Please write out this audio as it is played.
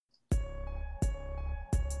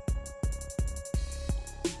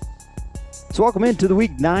So welcome into the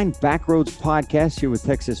Week 9 Backroads Podcast here with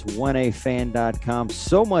Texas1AFan.com.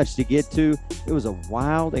 So much to get to. It was a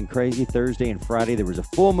wild and crazy Thursday and Friday. There was a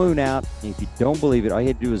full moon out. And if you don't believe it, all you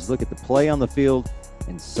had to do is look at the play on the field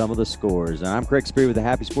and some of the scores. And I'm Craig Spear with the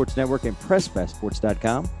Happy Sports Network and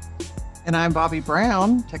PressPassSports.com. And I'm Bobby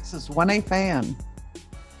Brown, Texas 1A fan.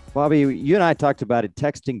 Bobby, you and I talked about it,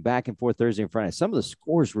 texting back and forth Thursday and Friday. Some of the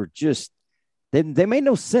scores were just, they made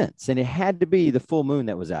no sense. And it had to be the full moon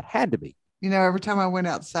that was out. Had to be. You know, every time I went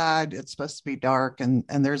outside, it's supposed to be dark and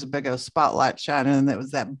there's a big old spotlight shining, and it was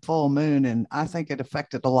that full moon. And I think it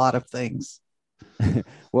affected a lot of things.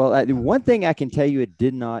 Well, one thing I can tell you it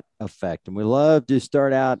did not affect, and we love to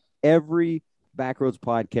start out every Backroads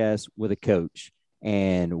podcast with a coach.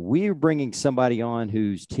 And we're bringing somebody on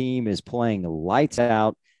whose team is playing lights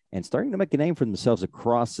out and starting to make a name for themselves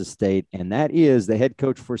across the state. And that is the head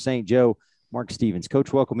coach for St. Joe, Mark Stevens.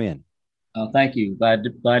 Coach, welcome in. Thank you. Glad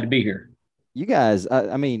to be here. You guys,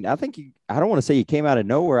 I think I don't want to say you came out of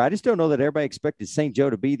nowhere. I just don't know that everybody expected St. Joe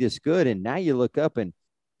to be this good. And now you look up and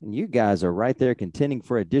you guys are right there contending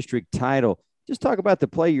for a district title. Just talk about the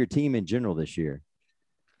play of your team in general this year.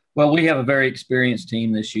 Well, we have a very experienced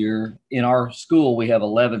team this year. In our school, we have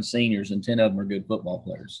 11 seniors and 10 of them are good football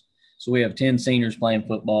players. So we have 10 seniors playing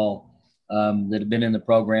football that have been in the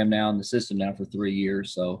program now in the system now for 3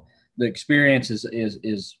 years. So the experience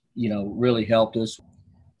is really helped us.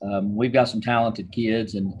 We've got some talented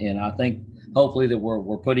kids, and I think hopefully that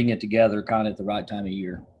we're putting it together kind of at the right time of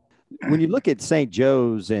year. When you look at St.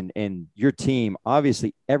 Joe's and your team,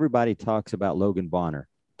 obviously everybody talks about Logan Bonner.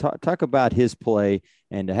 Talk about his play,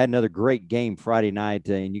 and had another great game Friday night,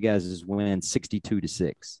 and you guys win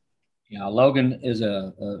 62-6. Yeah, Logan is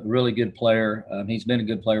a really good player. He's been a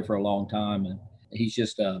good player for a long time, and he's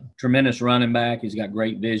just a tremendous running back. He's got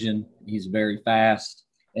great vision. He's very fast.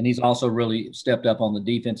 And he's also really stepped up on the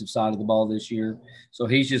defensive side of the ball this year. So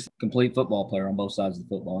he's just a complete football player on both sides of the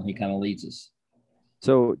football, and he kind of leads us.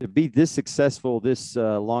 So to be this successful this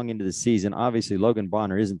long into the season, obviously Logan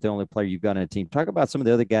Bonner isn't the only player you've got on a team. Talk about some of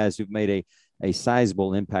the other guys who've made a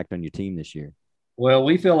sizable impact on your team this year. Well,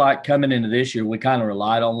 we feel like coming into this year, we kind of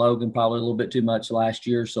relied on Logan probably a little bit too much last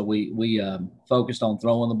year. So we focused on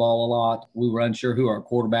throwing the ball a lot. We were unsure who our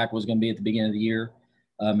quarterback was going to be at the beginning of the year.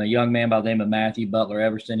 A young man by the name of Matthew Butler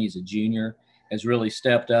Everson, he's a junior, has really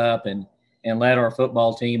stepped up and led our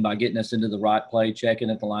football team by getting us into the right play,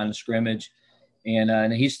 checking at the line of scrimmage.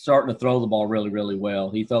 And he's starting to throw the ball really, really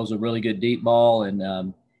well. He throws a really good deep ball,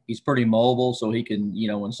 and he's pretty mobile, so he can,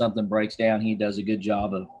 when something breaks down, he does a good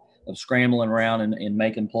job of scrambling around and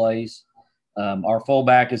making plays. Our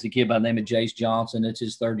fullback is a kid by the name of Jace Johnson. It's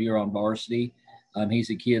his third year on varsity.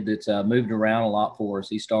 He's a kid that's moved around a lot for us.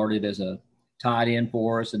 He started as a tight end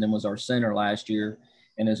for us and then was our center last year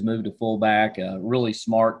and has moved to fullback. A really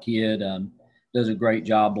smart kid, does a great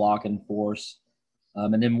job blocking for us.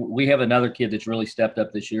 And then we have another kid that's really stepped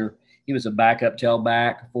up this year. He was a backup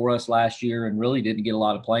tailback for us last year and really didn't get a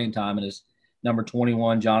lot of playing time. And his number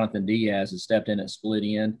 21, Jonathan Diaz, has stepped in at split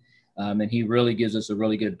end. And he really gives us a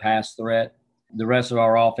really good pass threat. The rest of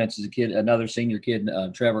our offense is another senior kid,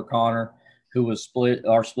 Trevor Connor, who was split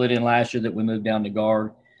in last year that we moved down to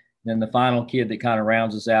guard. Then the final kid that kind of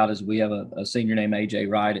rounds us out is we have a senior named A.J.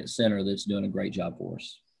 Wright at center that's doing a great job for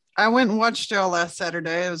us. I went and watched y'all last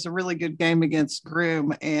Saturday. It was a really good game against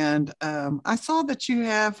Groom, and I saw that you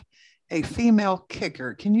have a female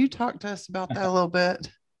kicker. Can you talk to us about that a little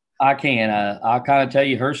bit? I can. I'll kind of tell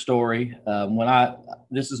you her story.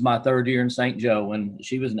 This is my third year in St. Joe. When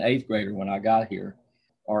she was an eighth grader when I got here,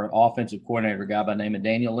 our offensive coordinator, a guy by the name of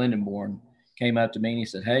Daniel Lindenborn, came up to me and he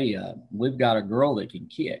said, "Hey, we've got a girl that can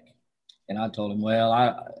kick." And I told him, well,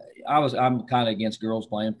 I'm kind of against girls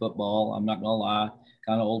playing football. I'm not going to lie,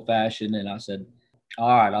 kind of old fashioned. And I said, all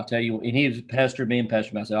right, I'll tell you. And he was pestering me. I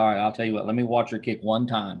said, all right, I'll tell you what, let me watch her kick one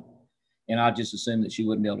time. And I just assumed that she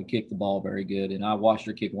wouldn't be able to kick the ball very good. And I watched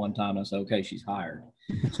her kick one time. And I said, okay, she's hired.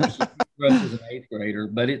 So she progressed as an eighth grader,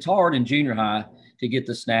 but it's hard in junior high to get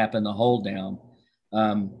the snap and the hold down.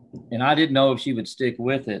 And I didn't know if she would stick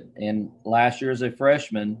with it. And last year as a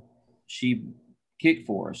freshman, she kicked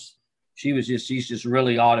for us. She's just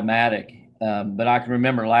really automatic. But I can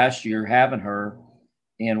remember last year having her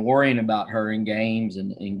and worrying about her in games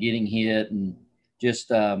and getting hit and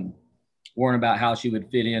just worrying about how she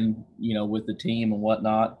would fit in, with the team and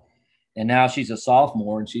whatnot. And now she's a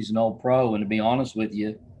sophomore and she's an old pro. And to be honest with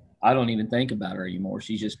you, I don't even think about her anymore.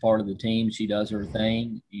 She's just part of the team. She does her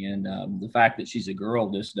thing. And the fact that she's a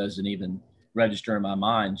girl just doesn't even register in my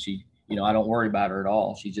mind. I don't worry about her at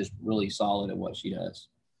all. She's just really solid at what she does.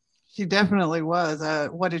 She definitely was.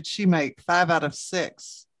 What did she make? 5 out of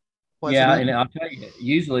 6. wasn't Yeah, it? and I'll tell you,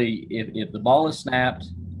 usually if the ball is snapped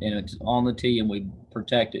and it's on the tee and we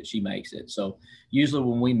protect it, she makes it. So usually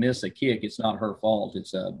when we miss a kick, it's not her fault.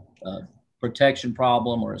 It's a protection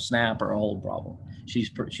problem or a snap or a hold problem.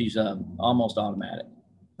 She's almost automatic.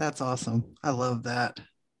 That's awesome. I love that.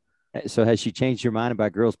 So has she changed your mind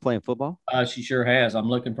about girls playing football? She sure has. I'm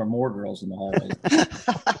looking for more girls in the hallways.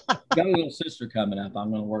 Got a little sister coming up. I'm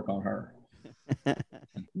going to work on her.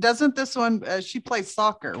 Doesn't this one, she plays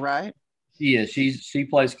soccer, right? She is. She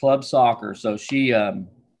plays club soccer, so she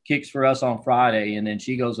kicks for us on Friday, and then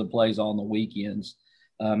she goes and plays on the weekends.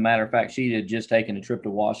 Matter of fact, she had just taken a trip to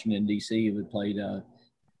Washington D.C. and played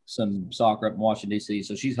some soccer up in Washington D.C.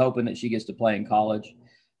 So she's hoping that she gets to play in college.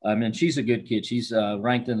 And she's a good kid. She's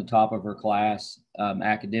ranked in the top of her class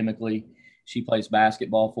academically. She plays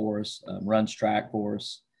basketball for us, runs track for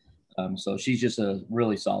us. So she's just a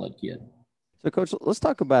really solid kid. So, Coach, let's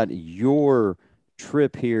talk about your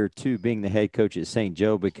trip here to being the head coach at St.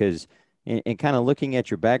 Joe, because in kind of looking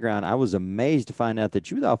at your background, I was amazed to find out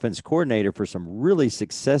that you were the offense coordinator for some really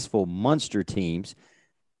successful Munster teams.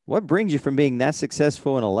 What brings you from being that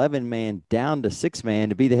successful in 11-man down to 6-man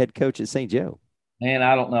to be the head coach at St. Joe? Man,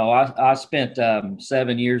 I don't know. I spent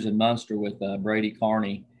 7 years in Munster with Brady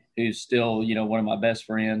Carney, who's still, one of my best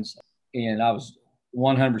friends. And I was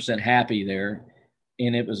 100% happy there.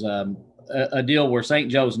 And it was a deal where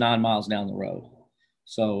St. Joe's 9 miles down the road.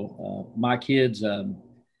 So my kids,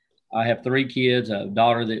 I have 3 kids, a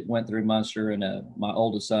daughter that went through Munster, and my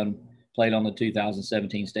oldest son played on the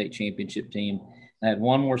 2017 state championship team. I had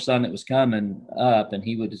one more son that was coming up, and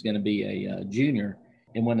he was going to be a junior.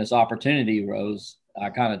 And when this opportunity arose, I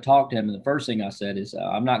kind of talked to him. And the first thing I said is,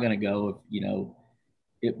 I'm not going to go if,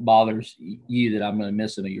 it bothers you that I'm going to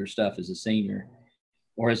miss some of your stuff as a senior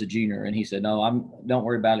or as a junior. And he said, no, don't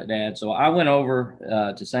worry about it, Dad. So I went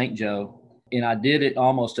over to St. Joe, and I did it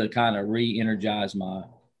almost to kind of re-energize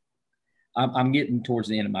I'm getting towards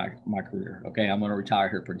the end of my career. Okay. I'm going to retire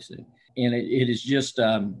here pretty soon. And it is just,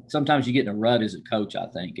 sometimes you get in a rut as a coach, I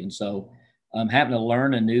think. And so having to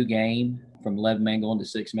learn a new game from 11-man going to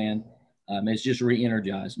 6-man, it's just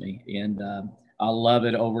re-energized me. And I love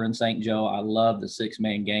it over in St. Joe. I love the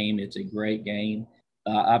 6-man game. It's a great game.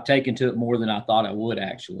 I've taken to it more than I thought I would,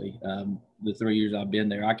 actually. The 3 years I've been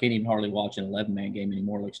there, I can't even hardly watch an 11-man game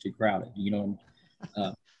anymore. It looks too crowded,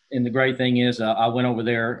 And the great thing is I went over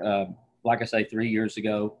there, like I say, 3 years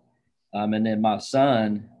ago. And then my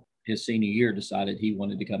son, his senior year, decided he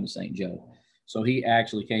wanted to come to St. Joe. So he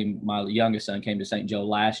actually my youngest son came to St. Joe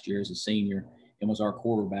last year as a senior and was our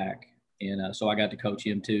quarterback. And so I got to coach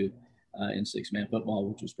him too in 6-man football,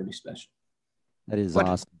 which was pretty special. That is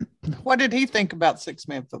awesome. What did he think about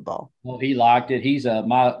 6-man football? Well, he liked it. He's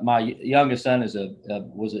my youngest son was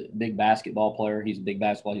a big basketball player. He's a big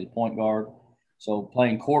basketball. He's a point guard. So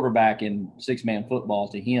playing quarterback in 6-man football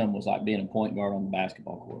to him was like being a point guard on the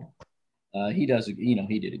basketball court. He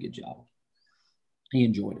did a good job. He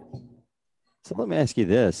enjoyed it. So let me ask you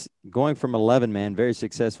this. Going from 11-man, very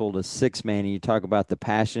successful, to 6-man, and you talk about the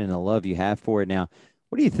passion and the love you have for it now,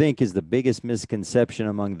 what do you think is the biggest misconception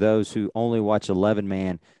among those who only watch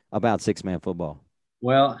 11-man about 6-man football?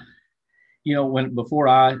 Well, before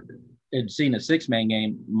I had seen a 6-man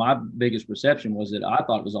game, my biggest perception was that I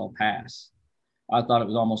thought it was all pass. I thought it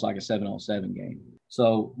was almost like a 7-on-7 game.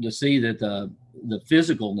 So to see that the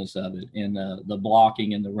physicalness of it and the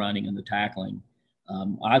blocking and the running and the tackling,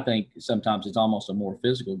 I think sometimes it's almost a more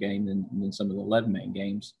physical game than some of the 11-man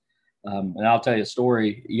games. And I'll tell you a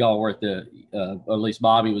story. Y'all were at or at least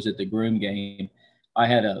Bobby was at the Groom game. I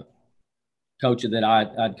had a coach that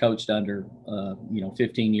I'd coached under,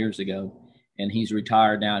 15 years ago, and he's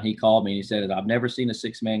retired now. And he called me and he said, I've never seen a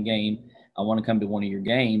 6-man game. I want to come to one of your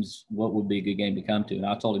games. What would be a good game to come to? And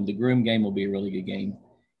I told him the Groom game will be a really good game,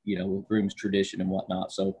 with Groom's tradition and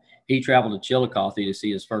whatnot. So he traveled to Chillicothe to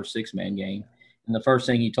see his first 6-man game. And the first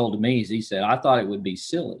thing he told me is he said, I thought it would be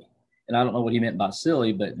silly. And I don't know what he meant by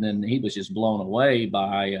silly, but then he was just blown away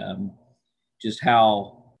by just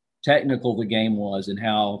how technical the game was and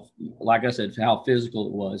how, like I said, how physical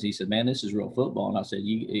it was. He said, man, this is real football. And I said,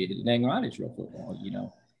 dang right, it's real football.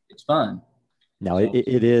 It's fun. No, it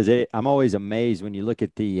is. I'm always amazed when you look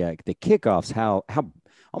at the kickoffs, how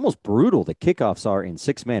almost brutal the kickoffs are in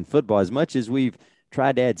 6-man football. As much as we've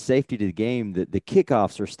tried to add safety to the game, the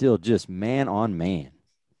kickoffs are still just man on man.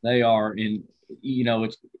 They are. And,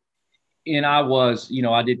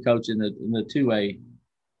 I did coach in the 2A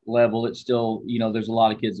level. It's still, there's a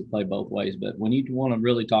lot of kids that play both ways. But when you want to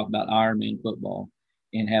really talk about Ironman football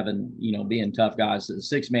and having, being tough guys, the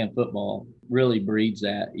 6-man football really breeds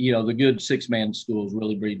that. The good 6-man schools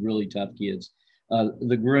really breed really tough kids.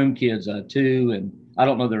 The Groom kids, 2 and I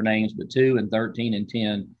don't know their names, but 2 and 13 and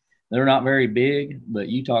 10. They're not very big, but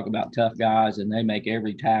you talk about tough guys, and they make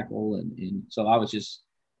every tackle. And so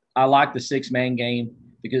I like the 6-man game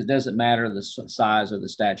because it doesn't matter the size or the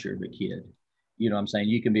stature of a kid. You know what I'm saying?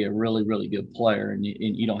 You can be a really, really good player, and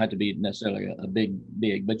you don't have to be necessarily a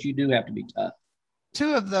big, but you do have to be tough.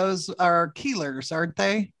 2 of those are Keelers, aren't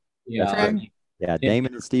they? Yeah. Yeah,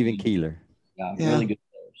 Damon and Stephen Keeler. Yeah, really good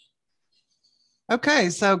players. Okay,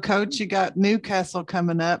 so Coach, you got Newcastle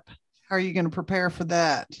coming up. How are you going to prepare for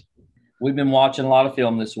that? We've been watching a lot of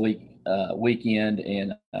film this weekend,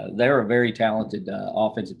 and they're a very talented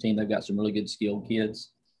offensive team. They've got some really good skilled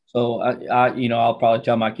kids. So I'll probably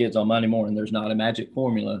tell my kids on Monday morning, there's not a magic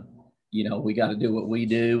formula. We got to do what we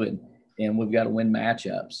do, and we've got to win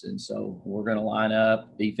matchups. And so we're going to line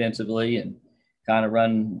up defensively and kind of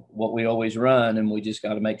run what we always run. And we just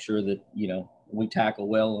got to make sure that, we tackle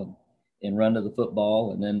well and run to the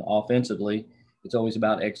football. And then offensively, it's always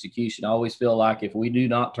about execution. I always feel like if we do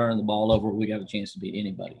not turn the ball over, we got a chance to beat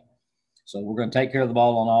anybody. So we're going to take care of the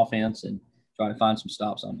ball on offense and try to find some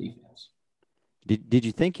stops on defense. Did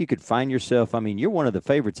you think you could find yourself? I mean, you're one of the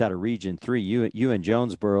favorites out of Region 3, you and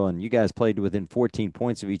Jonesboro, and you guys played within 14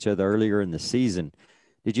 points of each other earlier in the season.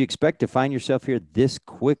 Did you expect to find yourself here this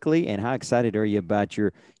quickly, and how excited are you about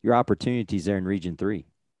your opportunities there in Region 3?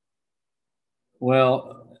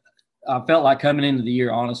 Well, I felt like coming into the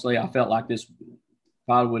year, honestly, I felt like this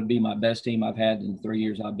probably would be my best team I've had in the 3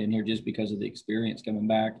 years I've been here just because of the experience coming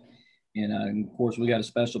back. And, of course, we got a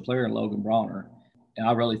special player in Logan Bronner. And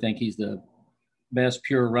I really think he's the best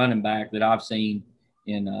pure running back that I've seen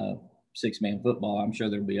in 6-man football. I'm sure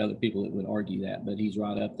there'll be other people that would argue that, but he's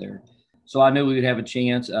right up there. So I knew we would have a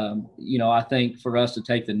chance. I think for us to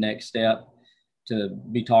take the next step to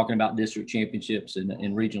be talking about district championships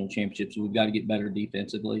and regional championships, we've got to get better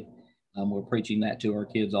defensively. We're preaching that to our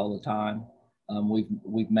kids all the time.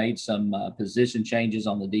 We've made some position changes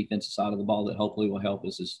on the defensive side of the ball that hopefully will help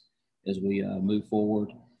us as we move forward.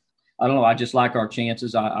 I don't know. I just like our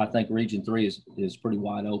chances. I think Region 3 is pretty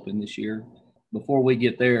wide open this year. Before we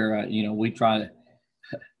get there, we try to,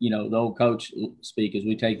 the old coach speak is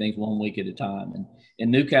we take things 1 week at a time.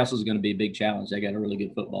 And Newcastle is going to be a big challenge. They got a really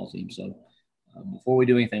good football team. So before we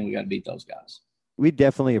do anything, we got to beat those guys. We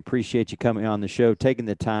definitely appreciate you coming on the show, taking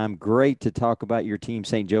the time. Great to talk about your team,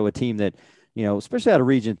 St. Joe, a team that, especially out of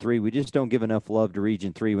Region 3, we just don't give enough love to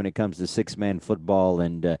Region 3 when it comes to 6-man football,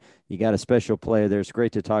 and you got a special player there. It's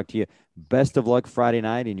great to talk to you. Best of luck Friday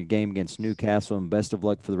night in your game against Newcastle, and best of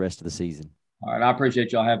luck for the rest of the season. All right, I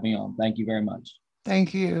appreciate y'all having me on. Thank you very much.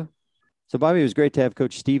 Thank you. So, Bobby, it was great to have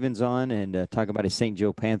Coach Stevens on and talk about his St.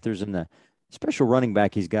 Joe Panthers and the special running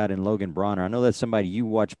back he's got in Logan Bronner. I know that's somebody you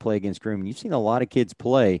watch play against Groom, and you've seen a lot of kids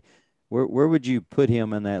play. Where would you put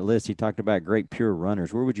him on that list? He talked about great pure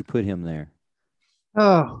runners. Where would you put him there?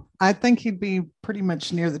 Oh, I think he'd be pretty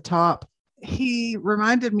much near the top. He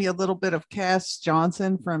reminded me a little bit of Cass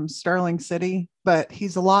Johnson from Sterling City, but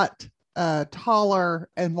he's a lot taller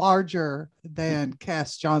and larger than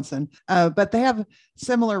Cass Johnson. But they have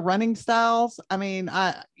similar running styles. I mean,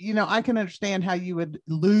 I can understand how you would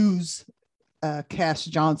lose Cass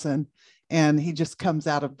Johnson and he just comes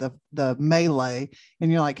out of the melee and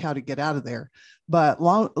you're like, how to get out of there. But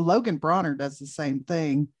Logan Bronner does the same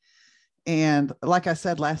thing. And like I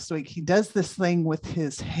said last week, he does this thing with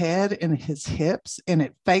his head and his hips, and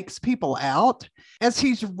it fakes people out as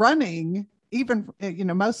he's running, even,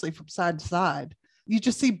 mostly from side to side. You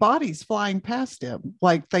just see bodies flying past him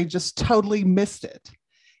like they just totally missed it.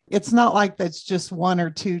 It's not like that's just 1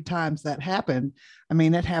 or 2 times that happened. I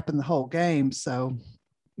mean, it happened the whole game. So,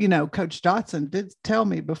 Coach Dotson did tell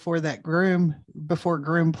me before Groom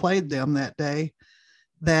played them that day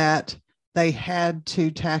that they had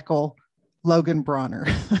to tackle Logan Bronner.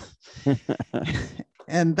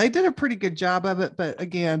 And they did a pretty good job of it. But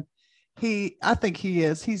again, I think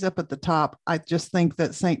he's up at the top. I just think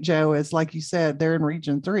that St. Joe is, like you said, they're in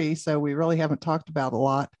Region 3. So we really haven't talked about a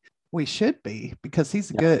lot. We should be, because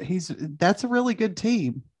that's a really good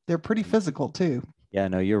team. They're pretty physical too. Yeah,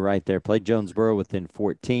 no, you're right there. Played Jonesboro within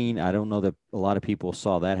 14. I don't know that a lot of people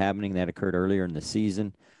saw that happening. That occurred earlier in the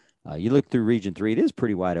season. You look through Region 3, it is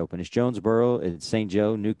pretty wide open. It's Jonesboro, it's St.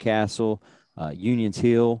 Joe, Newcastle, Unions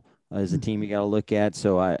Hill is a team you got to look at.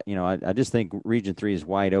 So, I just think Region 3 is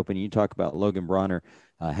wide open. You talk about Logan Bronner,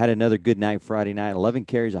 had another good night Friday night, 11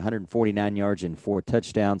 carries, 149 yards, and 4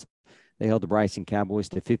 touchdowns. They held the Bryson Cowboys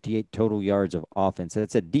to 58 total yards of offense.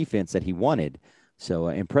 That's a defense that he wanted. So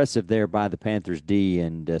impressive there by the Panthers D.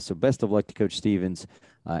 And so best of luck to Coach Stevens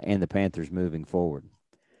and the Panthers moving forward.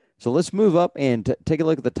 So let's move up and take a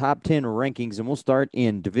look at the top 10 rankings, and we'll start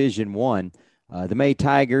in Division 1. The May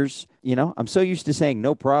Tigers, I'm so used to saying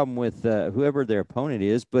no problem with whoever their opponent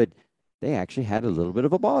is, but they actually had a little bit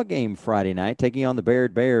of a ball game Friday night, taking on the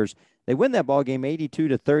Bayard Bears. They win that ball game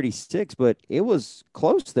 82-36, but it was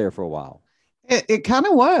close there for a while. It kind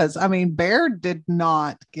of was. I mean, Baird did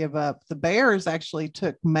not give up. The Bears actually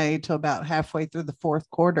took May to about halfway through the fourth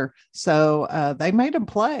quarter. So they made them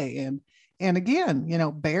play. And again,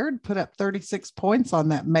 Baird put up 36 points on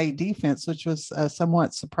that May defense, which was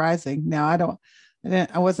somewhat surprising. Now,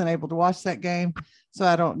 I wasn't able to watch that game, so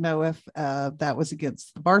I don't know if that was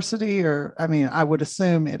against the varsity I would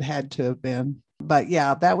assume it had to have been. But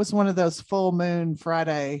yeah, that was one of those full moon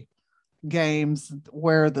Friday games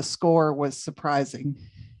where the score was surprising.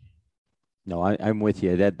 No, I'm with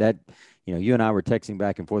you. That you and I were texting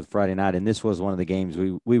back and forth Friday night, and this was one of the games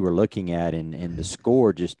we were looking at, and the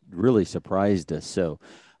score just really surprised us. So,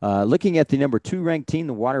 looking at the number 2 ranked team,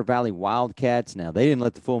 the Water Valley Wildcats. Now, they didn't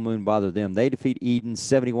let the full moon bother them. They defeat Eden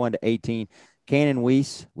 71-18. Cannon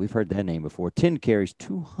Weiss, we've heard that name before. 10 carries,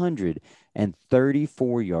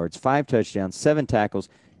 234 yards, 5 touchdowns, 7 tackles.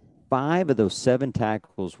 5 of those 7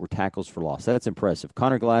 tackles were tackles for loss. That's impressive.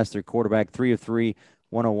 Connor Glass, their quarterback, 3 of 3,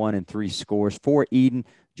 101 and 3 scores. For Eden,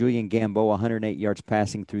 Julian Gamboa, 108 yards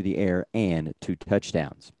passing through the air and 2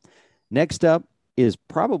 touchdowns. Next up is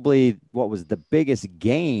probably what was the biggest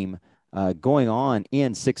game going on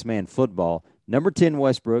in 6-man football. Number 10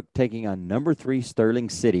 Westbrook taking on number 3 Sterling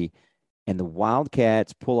City, and the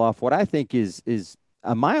Wildcats pull off what I think is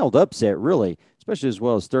a mild upset, really, especially as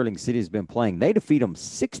well as Sterling City has been playing. They defeat them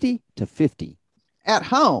 60-50. At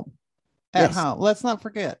home. At Yes. home. Let's not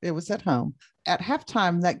forget, it was at home. At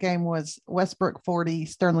halftime, that game was Westbrook 40,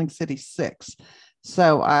 Sterling City 6.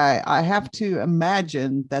 So I have to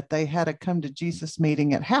imagine that they had a come to Jesus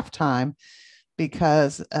meeting at halftime,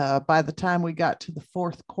 because by the time we got to the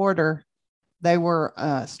fourth quarter, they were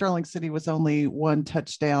Sterling City was only 1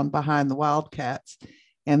 touchdown behind the Wildcats.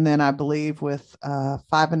 And then I believe with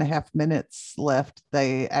 5.5 minutes left,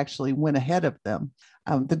 they actually went ahead of them.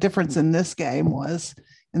 The difference in this game was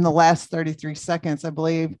in the last 33 seconds, I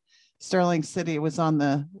believe Sterling City was on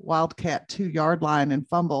the Wildcat 2-yard line and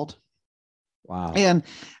fumbled. Wow. And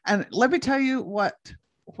let me tell you what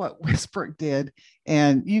Westbrook did.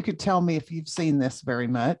 And you could tell me if you've seen this very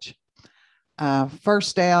much.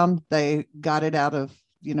 First down, they got it out of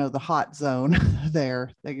the hot zone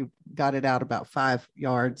there. They got it out about 5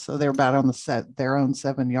 yards. So they're about on their own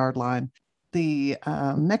 7-yard line. The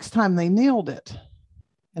next time they nailed it.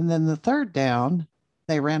 And then the third down,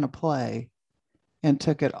 they ran a play and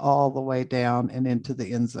took it all the way down and into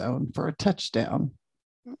the end zone for a touchdown.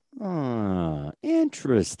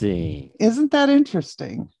 Interesting. Isn't that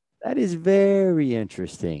interesting? That is very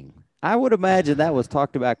interesting. I would imagine that was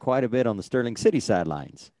talked about quite a bit on the Sterling City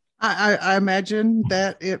sidelines. I imagine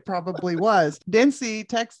that it probably was. Dency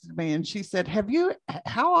texted me and she said,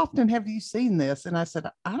 how often have you seen this? And I said,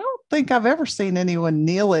 I don't think I've ever seen anyone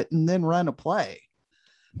kneel it and then run a play.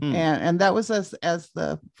 And that was as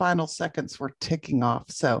the final seconds were ticking off.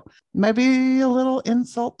 So maybe a little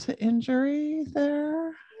insult to injury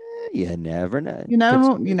there. You never know. You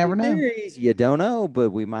never know. You don't know,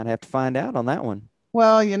 but we might have to find out on that one.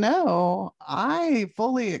 Well, I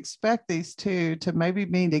fully expect these two to maybe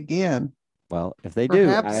meet again. Well, if they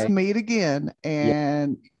perhaps meet again.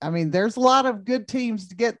 And yeah. I mean, there's a lot of good teams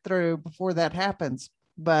to get through before that happens,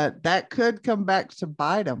 but that could come back to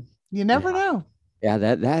bite them. You never know. Yeah,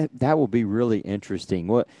 that will be really interesting.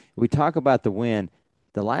 What we talk about the win,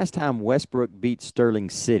 the last time Westbrook beat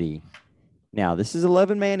Sterling City. Now, this is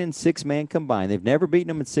 11-man and 6-man combined. They've never beaten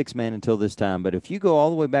them in 6-man until this time. But if you go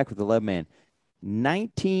all the way back with 11-man,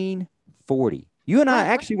 1940. You and I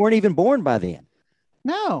actually weren't even born by then.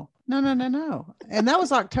 No. And that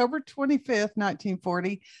was October 25th,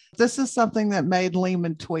 1940. This is something that made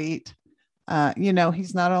Lehman tweet.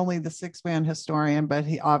 He's not only the 6-man historian, but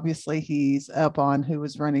he's up on who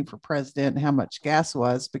was running for president and how much gas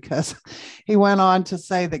was, because he went on to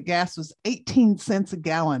say that gas was 18 cents a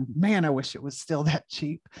gallon. Man, I wish it was still that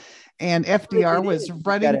cheap. And FDR was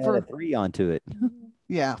running for 3 onto it.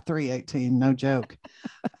 Yeah, 318, no joke.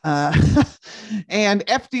 And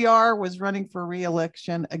FDR was running for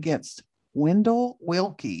re-election against Wendell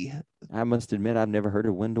Willkie. I must admit, I've never heard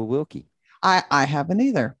of Wendell Willkie. I haven't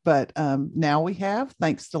either, but now we have,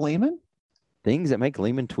 thanks to Lehman. Things that make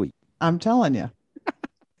Lehman tweet. I'm telling you.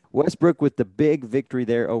 Westbrook with the big victory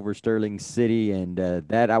there over Sterling City, and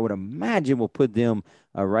that I would imagine will put them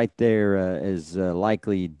right there as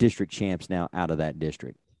likely district champs now out of that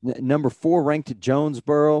district. Number 4 ranked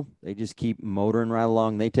Jonesboro. They just keep motoring right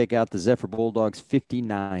along. They take out the Zephyr Bulldogs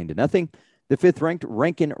 59-0. The fifth-ranked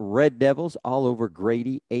Rankin Red Devils all over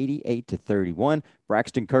Grady, 88-31.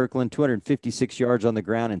 Braxton Kirkland, 256 yards on the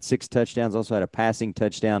ground and 6 touchdowns. Also had a passing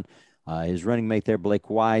touchdown. His running mate there, Blake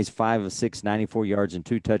Wise, 5 of 6, 94 yards and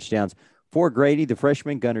 2 touchdowns. For Grady, the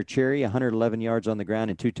freshman, Gunnar Cherry, 111 yards on the ground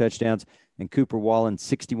and 2 touchdowns. And Cooper Wallen,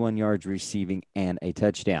 61 yards receiving and a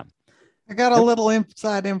touchdown. I got a little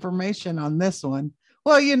inside information on this one.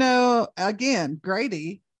 Well, again,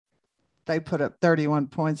 Grady, they put up 31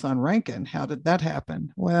 points on Rankin. How did that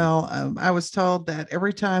happen? Well, I was told that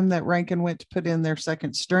every time that Rankin went to put in their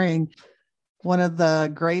second string, one of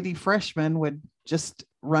the Grady freshmen would just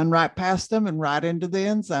run right past them and right into the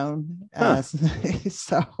end zone.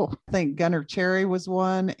 So I think Gunnar Cherry was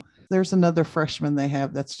one. There's another freshman they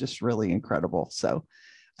have that's just really incredible. So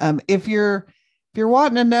if you're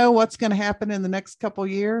wanting to know what's going to happen in the next couple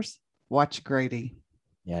years, watch Grady.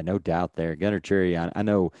 Yeah, no doubt there. Gunnar Cherry, I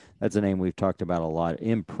know that's a name we've talked about a lot.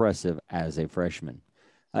 Impressive as a freshman.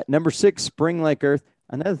 Number 6, Spring Lake Earth.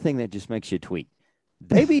 Another thing that just makes you tweak.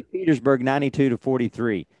 They beat Petersburg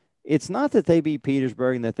 92-43. It's not that they beat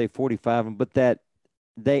Petersburg and that they 45 them, but that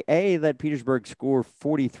they let Petersburg score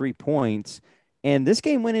 43 points. And this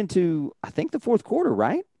game went into, I think, the fourth quarter,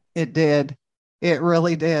 right? It did. It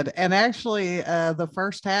really did. And actually, the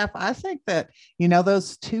first half, I think that,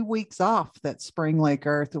 those 2 weeks off that Spring Lake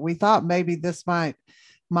Earth, we thought maybe this might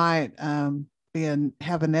have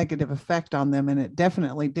a negative effect on them. And it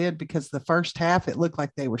definitely did, because the first half, it looked like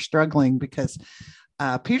they were struggling because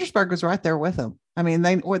Petersburg was right there with them. I mean,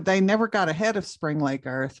 they never got ahead of Spring Lake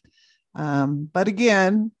Earth. But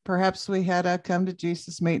again, perhaps we had a come to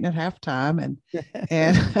Jesus meeting at halftime, and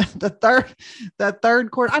the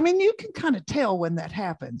third quarter. I mean, you can kind of tell when that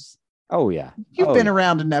happens. Oh yeah, you've been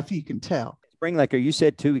around enough, you can tell. Spring Lake Earth, you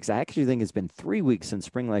said 2 weeks. I actually think it's been 3 weeks since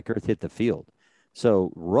Spring Lake Earth hit the field.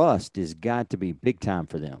 So rust has got to be big time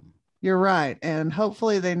for them. You're right, and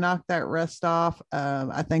hopefully they knock that rust off.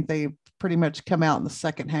 I think they pretty much come out in the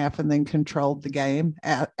second half and then controlled the game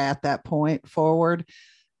at that point forward.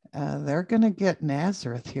 They're going to get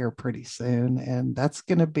Nazareth here pretty soon, and that's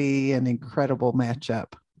going to be an incredible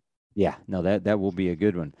matchup. Yeah, no, that will be a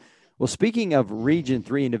good one. Well, speaking of Region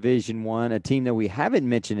 3 and Division 1, a team that we haven't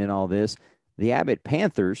mentioned in all this, the Abbott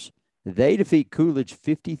Panthers, they defeat Coolidge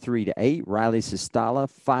 53-8. Riley Sistala,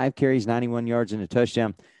 5 carries, 91 yards and a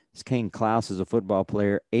touchdown. Kane Klaus is a football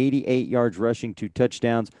player, 88 yards rushing, 2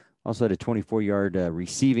 touchdowns. Also had a 24-yard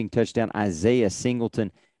receiving touchdown. Isaiah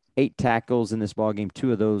Singleton, 8 tackles in this ballgame,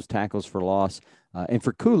 2 of those tackles for loss. And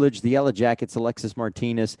for Coolidge, the Yellow Jackets, Alexis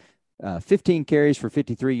Martinez, 15 carries for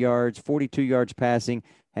 53 yards, 42 yards passing,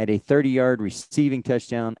 had a 30-yard receiving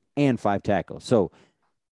touchdown, and 5 tackles. So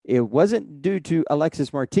it wasn't due to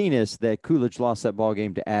Alexis Martinez that Coolidge lost that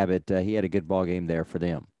ballgame to Abbott. He had a good ballgame there for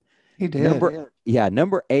them. He did.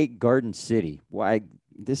 Number 8, Garden City. Why?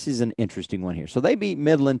 This is an interesting one here. So they beat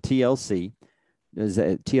Midland TLC. Is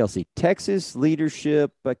that TLC? Texas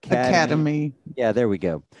Leadership Academy. Yeah, there we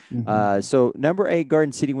go. Mm-hmm. So number 8,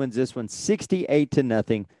 Garden City wins this one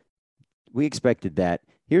 68-0. We expected that.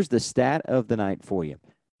 Here's the stat of the night for you.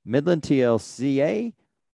 Midland TLCA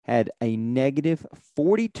had a negative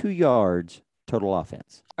 42 yards total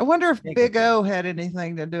offense. I wonder if Big O had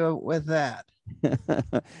anything to do with that.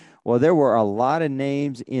 Well, there were a lot of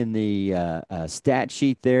names in the stat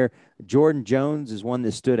sheet there. Jordan Jones is one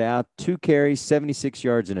that stood out. 2 carries, 76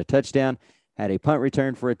 yards, and a touchdown. Had a punt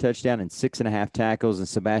return for a touchdown and 6.5 tackles. And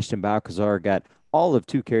Sebastian Balcazar got all of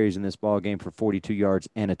 2 carries in this ball game for 42 yards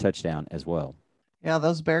and a touchdown as well. Yeah,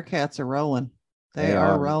 those Bearcats are rolling. They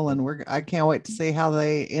are rolling. I can't wait to see how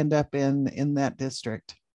they end up in that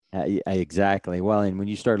district. Exactly. Well, and when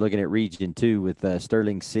you start looking at Region 2 with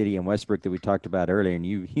Sterling City and Westbrook that we talked about earlier, and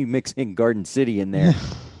you mix in Garden City in there,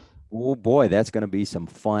 oh boy, that's going to be some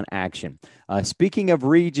fun action. Speaking of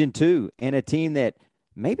Region 2 and a team that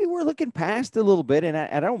maybe we're looking past a little bit, and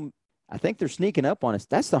I think they're sneaking up on us.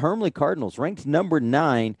 That's the Hermleigh Cardinals, ranked number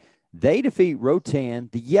 9. They defeat Rotan,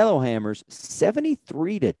 the Yellowhammers,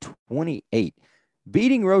 73-28.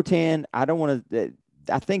 Beating Rotan, I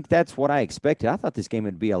think that's what I expected. I thought this game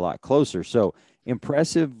would be a lot closer. So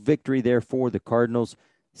impressive victory there for the Cardinals.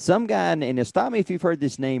 Some guy, and stop me if you've heard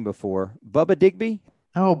this name before, Bubba Digby.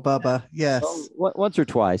 Oh, Bubba, yes. Once or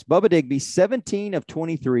twice. Bubba Digby, 17 of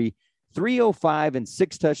 23, 305 and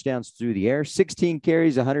 6 touchdowns through the air, 16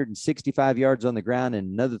 carries, 165 yards on the ground,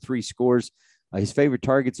 and another 3 scores. His favorite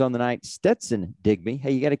targets on the night, Stetson Digby.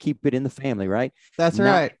 Hey, you got to keep it in the family, right? That's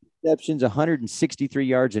right. Receptions, 163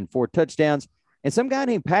 yards and 4 touchdowns. And some guy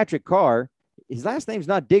named Patrick Carr, his last name's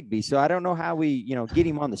not Digby, so I don't know how we, get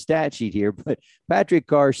him on the stat sheet here, but Patrick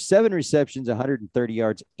Carr, 7 receptions, 130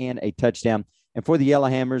 yards and a touchdown. And for the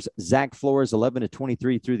Yellowhammers, Zach Flores, 11 to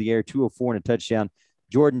 23 through the air, 204 and a touchdown.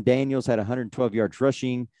 Jordan Daniels had 112 yards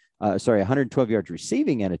rushing, 112 yards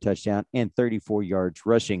receiving and a touchdown, and 34 yards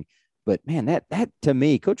rushing. But man, that to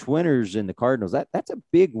me, Coach Winters and the Cardinals, that's a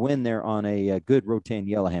big win there on a good Rotan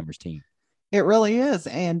Yellowhammers team. It really is.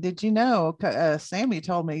 And did you know, Sammy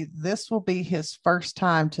told me this will be his first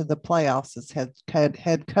time to the playoffs as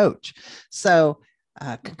head coach. So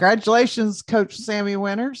congratulations, Coach Sammy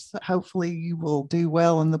Winters. Hopefully you will do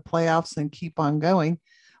well in the playoffs and keep on going.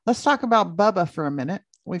 Let's talk about Bubba for a minute.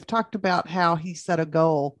 We've talked about how he set a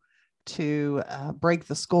goal to break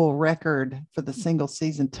the school record for the single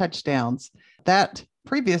season touchdowns. That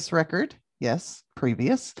previous record,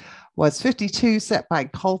 was 52, set by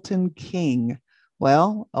Colton King.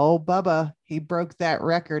 Well, old Bubba, he broke that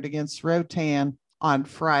record against Rotan on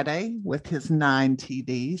Friday with his 9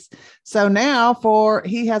 TDs. So now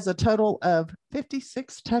he has a total of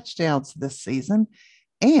 56 touchdowns this season.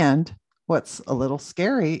 And what's a little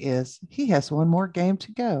scary is he has one more game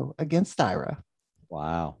to go against Ira.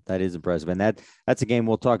 Wow, that is impressive. And that's a game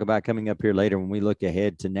we'll talk about coming up here later when we look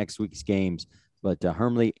ahead to next week's games. But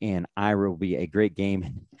Hermleigh and Ira will be a great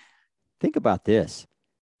game. Think about this.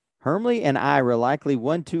 Hermleigh and Ira, likely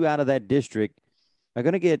 1-2 out of that district, are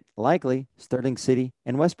going to get likely Sterling City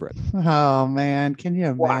and Westbrook. Oh, man. Can you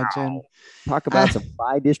imagine? Wow. Talk about some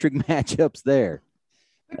bi-district matchups there.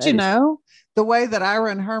 But you know, the way that Ira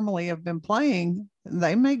and Hermleigh have been playing,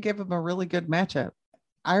 they may give them a really good matchup.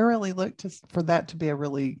 I really look for that to be a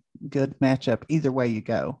really good matchup either way you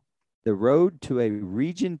go. The road to a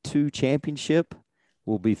Region 2 championship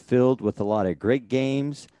will be filled with a lot of great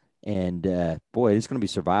games. And, boy, it's going to be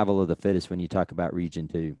survival of the fittest when you talk about Region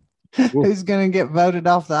 2. Who's going to get voted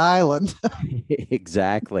off the island?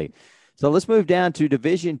 Exactly. So let's move down to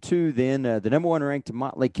Division 2 then. The number 1 ranked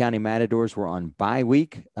Motley County Matadors were on bye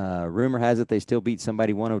week. Rumor has it they still beat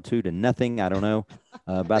somebody 102-0. I don't know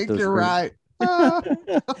about I think those. You're right.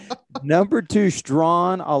 Number 2,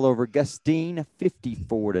 Strawn, all over Gustine,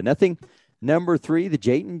 54-0. Number 3, the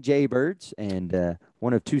Jayton Jaybirds, and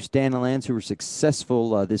one of 2 Stanilans who were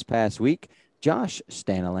successful this past week. Josh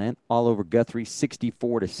Stanilan, all over Guthrie,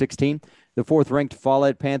 64-16. The 4th-ranked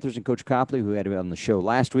Follett Panthers and Coach Copley, who had him on the show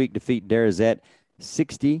last week, defeat Derazette,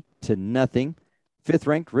 60-0.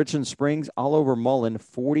 5th-ranked Richland Springs, all over Mullen,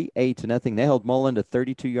 48-0. They held Mullen to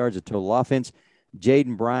 32 yards of total offense.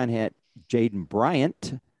 Jaden Bryant,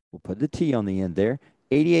 we'll put the T on the end there,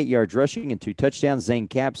 88 yards rushing and 2 touchdowns. Zane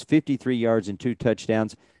Capps, 53 yards and 2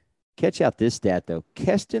 touchdowns. Catch out this stat, though.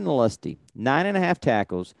 Keston Lusty, 9.5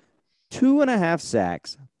 tackles, 2.5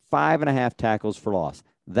 sacks, 5.5 tackles for loss.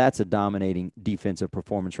 That's a dominating defensive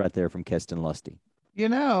performance right there from Keston Lusty. You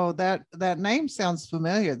know, that name sounds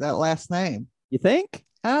familiar, that last name. You think?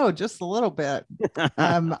 Oh, just a little bit.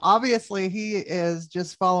 Obviously, he is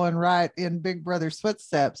just following right in Big Brother's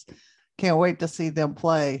footsteps. Can't wait to see them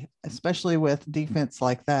play, especially with defense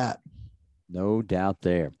like that. No doubt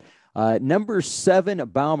there. Number 7,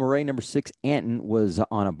 Balmorhea. Number 6, Anton was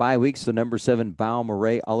on a bye week. So number 7,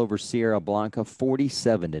 Balmorhea, all over Sierra Blanca,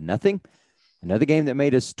 47-0. Another game that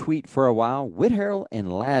made us tweet for a while, Whitharrell and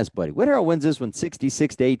Lasbuddy. Whitharrell wins this one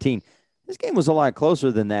 66-18. This game was a lot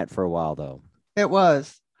closer than that for a while, though. It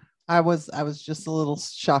was. I was just a little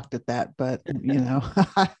shocked at that, but you know,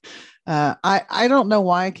 I don't know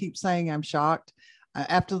why I keep saying I'm shocked.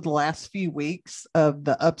 After the last few weeks of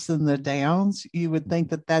the ups and the downs, you would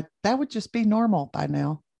think that would just be normal by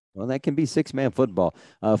now. Well, that can be 6-man football.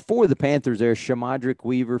 For the Panthers there, Shamadrick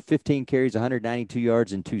Weaver, 15 carries, 192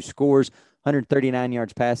 yards and 2 scores, 139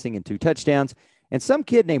 yards passing and 2 touchdowns. And some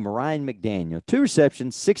kid named Ryan McDaniel, 2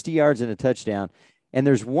 receptions, 60 yards and a touchdown. And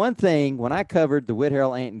there's one thing when I covered the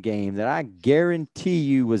Whitharrell-Anton game that I guarantee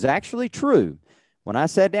you was actually true. When I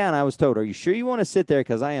sat down, I was told, are you sure you want to sit there?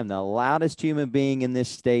 Because I am the loudest human being in this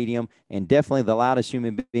stadium and definitely the loudest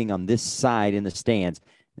human being on this side in the stands.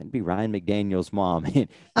 That'd be Ryan McDaniel's mom.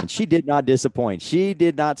 And she did not disappoint. She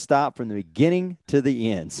did not stop from the beginning to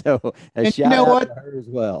the end. So a shout out to her as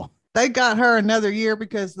well. They got her another year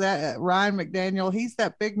because that Ryan McDaniel, he's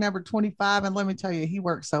that big number 25. And let me tell you, he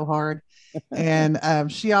works so hard. And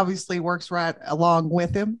she obviously works right along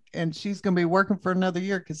with him. And she's going to be working for another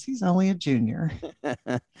year because he's only a junior.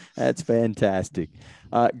 That's fantastic.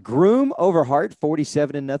 Groom over Hart,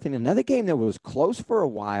 47-0. Another game that was close for a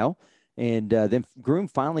while. And then Groom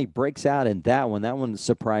finally breaks out in that one. That one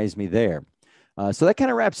surprised me there. So that kind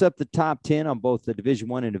of wraps up the top 10 on both the Division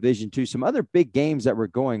 1 and Division 2. Some other big games that were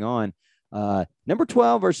going on. Number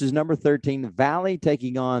 12 versus number 13, Valley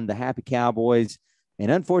taking on the Happy Cowboys. And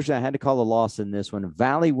unfortunately, I had to call a loss in this one.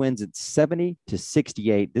 Valley wins at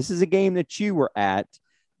 70-68. This is a game that you were at.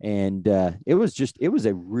 And it was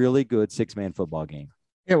a really good 6-man football game.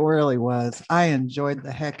 It really was. I enjoyed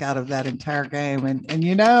the heck out of that entire game. And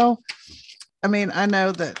I mean, I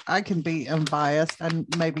know that I can be unbiased, and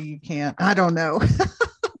maybe you can't. I don't know.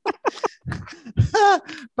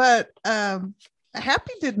 But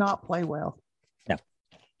Happy did not play well. No.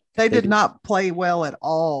 They did not play well at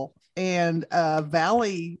all. And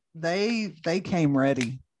Valley, they came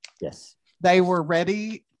ready. Yes. They were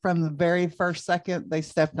ready from the very first second they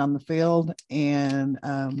stepped on the field. And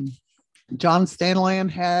John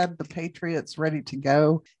Stanland had the Patriots ready to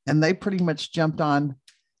go, and they pretty much jumped on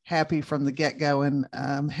Happy from the get-go, and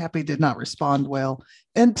Happy did not respond well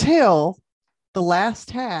until the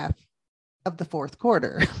last half of the fourth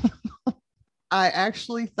quarter. I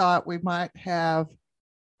actually thought we might have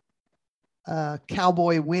a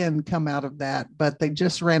Cowboy win come out of that, but they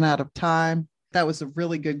just ran out of time. That was a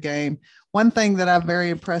really good game. One thing that I'm very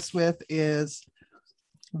impressed with is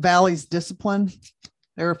Valley's discipline.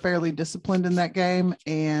 They were fairly disciplined in that game,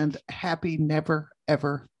 and Happy never,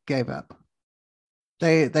 ever gave up.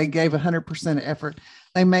 They gave 100% effort.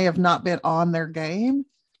 They may have not been on their game,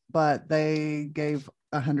 but they gave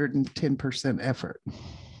 110% effort.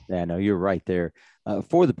 Yeah, no, you're right there.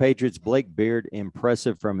 For the Patriots, Blake Beard,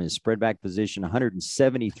 impressive from his spread back position,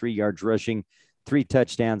 173 yards rushing, 3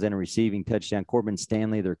 touchdowns and a receiving touchdown. Corbin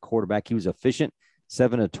Stanley, their quarterback, he was efficient,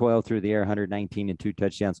 7 of 12 through the air, 119 and 2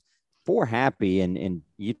 touchdowns. For Happy, and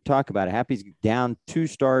you talk about it, Happy's down 2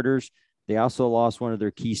 starters. They also lost one of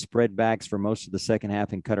their key spread backs for most of the second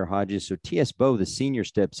half in Cutter Hodges. So T.S. Bowe, the senior,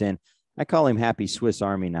 steps in. I call him Happy Swiss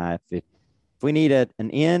Army knife. If we need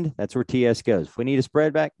an end, that's where T.S. goes. If we need a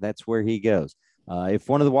spread back, that's where he goes. If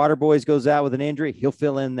one of the water boys goes out with an injury, he'll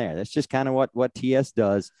fill in there. That's just kind of what T.S.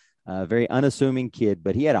 does. Very unassuming kid,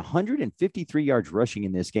 but he had 153 yards rushing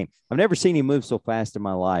in this game. I've never seen him move so fast in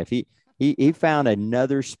my life. He found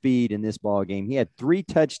another speed in this ball game. He had 3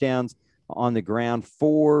 touchdowns on the ground,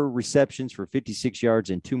 4 receptions for 56 yards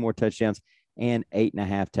and 2 more touchdowns and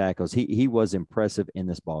 8.5 tackles. He was impressive in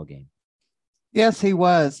this ball game. Yes, he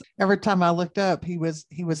was. Every time I looked up, he was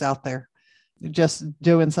out there just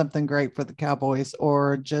doing something great for the Cowboys,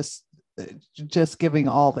 or just giving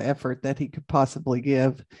all the effort that he could possibly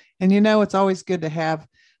give. And, it's always good to have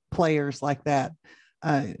players like that.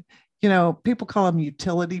 People call them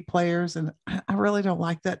utility players, and I really don't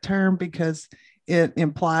like that term because it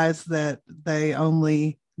implies that they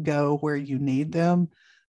only go where you need them.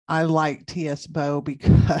 I like T.S. Bowe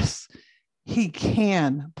because he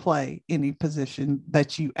can play any position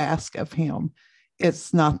that you ask of him.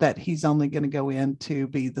 It's not that he's only going to go in to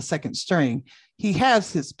be the second string. He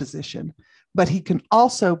has his position, but he can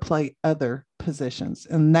also play other positions.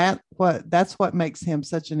 And that's what makes him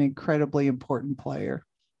such an incredibly important player.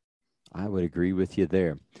 I would agree with you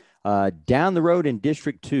there. Down the road in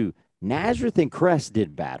District 2, Nazareth and Crest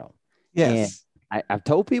did battle. Yes. And I've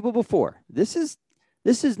told people before, this is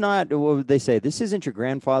not, what would they say? This isn't your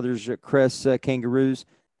grandfather's Crest Kangaroos.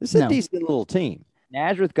 This is a decent little team.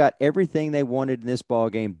 Nazareth got everything they wanted in this ball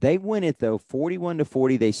game. They win it, though,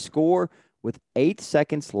 41-40. They score with 8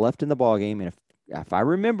 seconds left in the ball game. And if I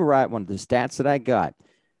remember right, one of the stats that I got,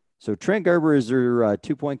 so Trent Gerber is their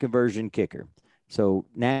 2-point conversion kicker. So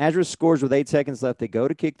Nazareth scores with 8 seconds left. They go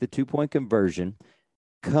to kick the 2-point conversion.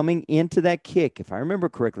 Coming into that kick, if I remember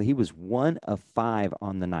correctly, he was 1 of 5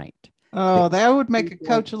 on the night. Oh, that would make a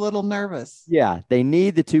coach a little nervous. Yeah, they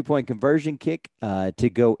need the 2-point conversion kick to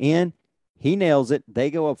go in. He nails it. They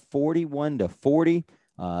go up 41-40.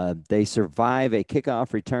 They survive a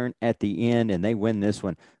kickoff return at the end, and they win this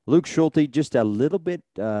one. Luke Schulte just a little bit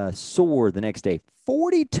sore the next day.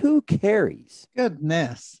 42 carries.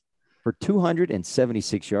 Goodness. For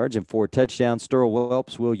 276 yards and 4 touchdowns. Sterl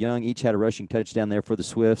Welps, Will Young, each had a rushing touchdown there for the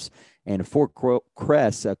Swifts. And for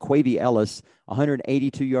Crest, Quavy Ellis,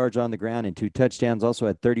 182 yards on the ground and 2 touchdowns. Also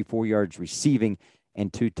had 34 yards receiving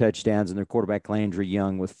and 2 touchdowns. And their quarterback, Landry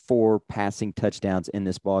Young, with 4 passing touchdowns in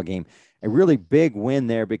this ball game. A really big win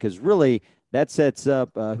there, because really that sets up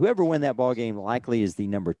whoever win that ball game likely is the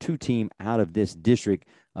number 2 team out of this district,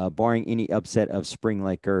 barring any upset of Spring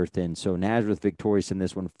Lake Earth. And so Nazareth victorious in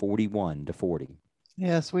this one, 41-40.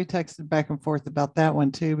 Yes, we texted back and forth about that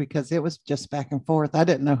one too, because it was just back and forth. I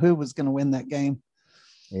didn't know who was going to win that game.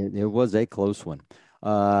 It was a close one.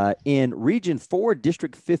 In Region 4,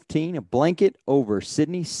 District 15, a blanket over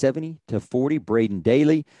Sydney, 70-40. Braden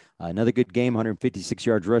Daly, another good game, 156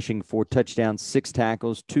 yards rushing, 4 touchdowns, 6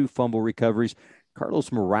 tackles, 2 fumble recoveries.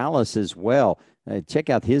 Carlos Morales as well. Check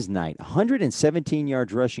out his night, 117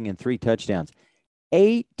 yards rushing and 3 touchdowns,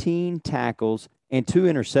 18 tackles and 2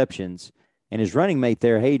 interceptions. And his running mate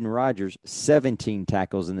there, Hayden Rogers, 17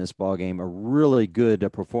 tackles in this ball game. A really good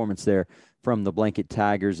performance there from the Blanket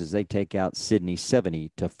Tigers as they take out Sydney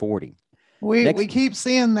 70-40. We keep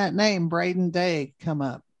seeing that name, Braden Day, come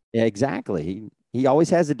up. Yeah, exactly. He always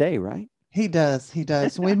has a day, right? He does.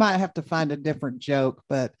 We might have to find a different joke,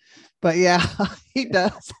 but yeah, he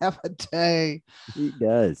does have a day. He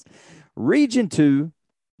does. Region 2,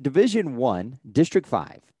 Division 1, District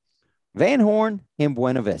 5, Van Horn and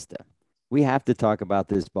Buena Vista. We have to talk about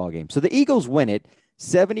this ball game. So the Eagles win it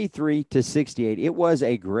 73-68. It was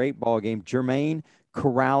a great ball game. Jermaine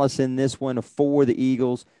Corrales in this one for the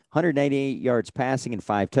Eagles, 188 yards passing and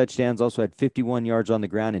 5 touchdowns. Also had 51 yards on the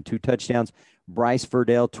ground and 2 touchdowns. Bryce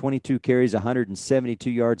Verdell, 22 carries, 172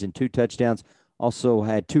 yards and 2 touchdowns. Also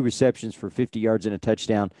had 2 receptions for 50 yards and a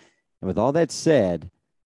touchdown. And with all that said,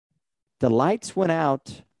 the lights went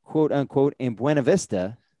out, quote unquote, in Buena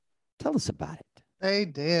Vista. Tell us about it. They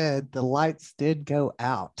did. The lights did go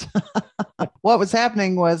out. What was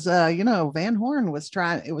happening was, Van Horn was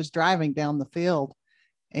driving down the field,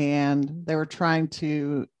 and they were trying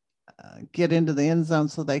to get into the end zone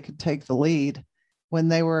so they could take the lead. When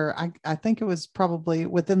they were, I think it was probably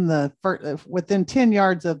within 10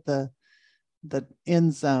 yards of the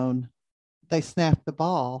end zone, they snapped the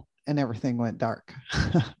ball and everything went dark.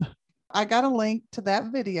 I got a link to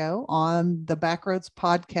that video on the Backroads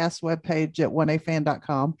podcast webpage at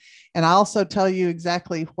 1afan.com. And I also tell you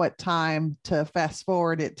exactly what time to fast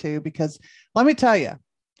forward it to, because let me tell you,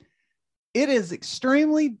 it is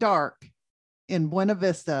extremely dark in Buena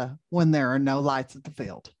Vista when there are no lights at the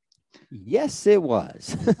field. Yes, it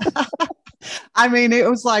was. I mean, it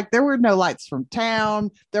was like there were no lights from town.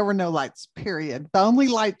 There were no lights, period. The only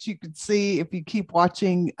lights you could see if you keep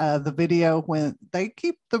watching the video, when they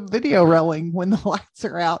keep the video rolling when the lights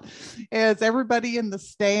are out, is everybody in the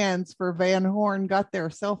stands for Van Horn got their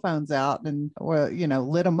cell phones out and,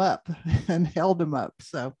 lit them up and held them up.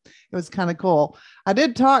 So it was kind of cool. I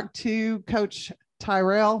did talk to Coach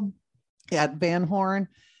Tyrell at Van Horn.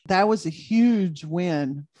 That was a huge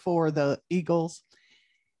win for the Eagles.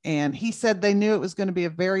 And he said they knew it was going to be a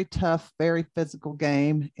very tough, very physical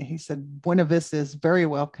game. And he said Buena Vista is very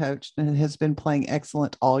well coached and has been playing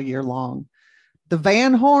excellent all year long. The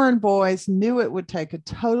Van Horn boys knew it would take a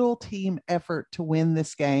total team effort to win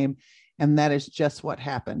this game, and that is just what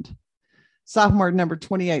happened. Sophomore number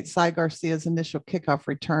 28, Cy Garcia's initial kickoff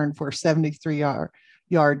return for a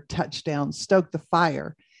 73-yard touchdown stoked the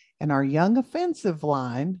fire. And our young offensive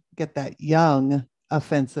line, get that young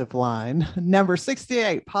offensive line, number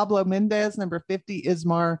 68, Pablo Mendez, number 50,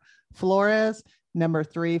 Ismar Flores, number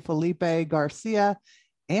 3, Felipe Garcia,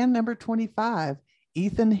 and number 25,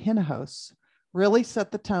 Ethan Hinojos, really set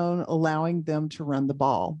the tone, allowing them to run the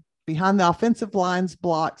ball. Behind the offensive line's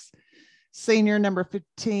blocks, senior number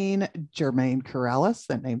 15, Jermaine Corrales,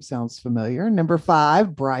 that name sounds familiar, number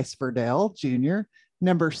 5, Bryce Verdell, junior,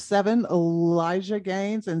 number 7, Elijah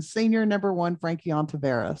Gaines, and senior number 1, Frankie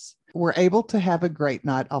Ontiveros, were able to have a great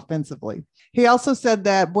night offensively. He also said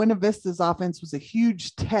that Buena Vista's offense was a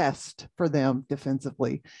huge test for them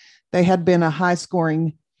defensively. They had been a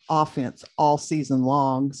high-scoring offense all season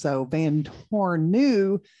long, so Van Horn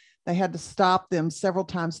knew they had to stop them several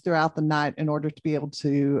times throughout the night in order to be able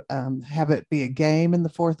to have it be a game in the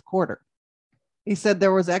fourth quarter. He said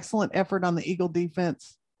there was excellent effort on the Eagle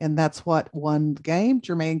defense, and that's what won the game.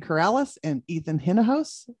 Jermaine Corrales and Ethan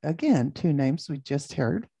Hinojos, again, 2 names we just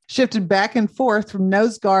heard, shifted back and forth from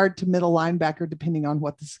nose guard to middle linebacker, depending on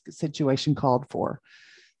what the situation called for.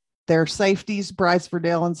 Their safeties, Bryce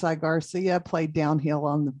Verdell and Cy Garcia, played downhill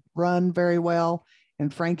on the run very well,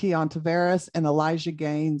 and Frankie Ontiveros and Elijah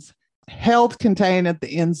Gaines held contain at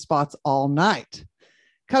the end spots all night.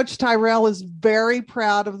 Coach Tyrell is very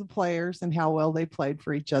proud of the players and how well they played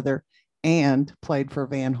for each other and played for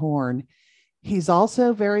Van Horn. He's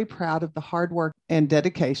also very proud of the hard work and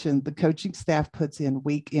dedication the coaching staff puts in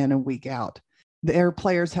and week out. Their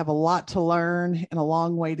players have a lot to learn and a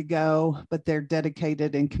long way to go, but they're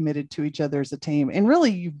dedicated and committed to each other as a team. And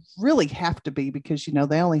really, you really have to be, because,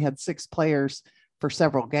 they only had 6 players for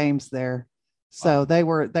several games there. So they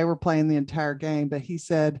were playing the entire game. But he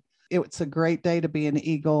said it's a great day to be an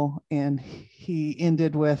Eagle. And he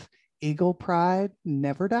ended with, Eagle pride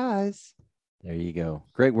never dies. There you go.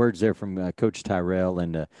 Great words there from Coach Tyrell,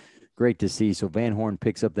 and great to see. So Van Horn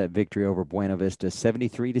picks up that victory over Buena Vista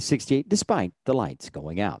 73-68, despite the lights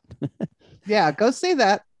going out. Yeah, go see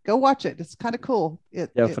that. Go watch it. It's kind of cool.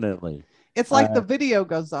 Definitely. It's like the video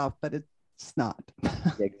goes off, but it's not.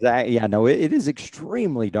 Exactly. Yeah, no, it is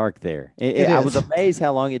extremely dark there. I was amazed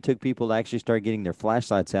how long it took people to actually start getting their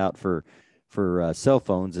flashlights out for cell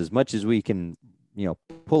phones. As much as we can,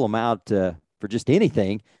 pull them out for just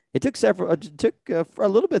anything. It took for a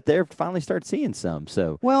little bit there to finally start seeing some.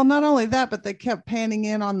 So, well, not only that, but they kept panning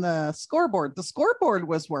in on the scoreboard. The scoreboard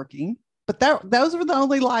was working, but those were the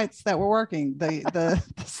only lights that were working. The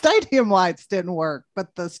stadium lights didn't work,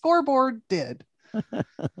 but the scoreboard did.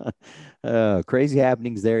 Crazy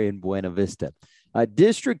happenings there in Buena Vista.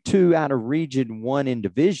 District 2 out of Region 1 in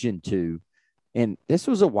Division 2. And this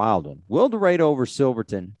was a wild one. Wildorado over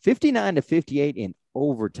Silverton, 59-58 in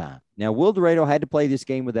overtime. Now, Wildorado had to play this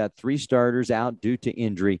game without 3 starters out due to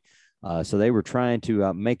injury. So they were trying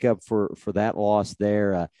to make up for that loss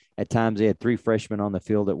there. At times, they had 3 freshmen on the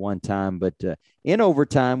field at one time. But in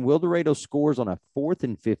overtime, Wildorado scores on a 4th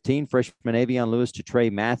and 15. Freshman Avion Lewis to Trey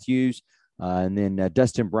Matthews. And then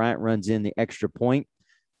Dustin Bryant runs in the extra point.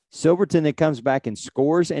 Silverton then comes back and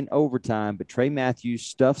scores in overtime, but Trey Matthews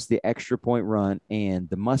stuffs the extra point run, and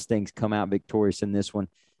the Mustangs come out victorious in this one,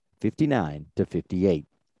 59-58.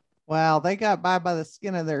 Wow, they got by the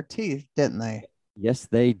skin of their teeth, didn't they? Yes,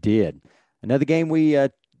 they did. Another game we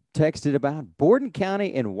texted about, Borden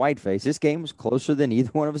County and Whiteface. This game was closer than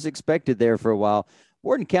either one of us expected there for a while.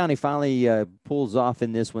 Borden County finally pulls off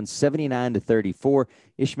in this one, 79-34.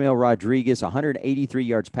 Ishmael Rodriguez, 183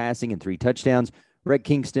 yards passing and 3 touchdowns. Brett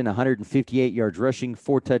Kingston, 158 yards rushing,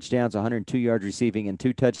 4 touchdowns, 102 yards receiving, and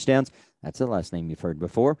 2 touchdowns. That's the last name you've heard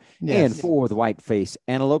before. Yes. And for the Whiteface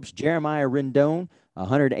Antelopes, Jeremiah Rendon,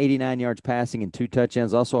 189 yards passing and 2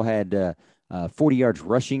 touchdowns. Also had 40 yards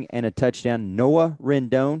rushing and a touchdown. Noah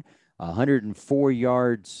Rendon, 104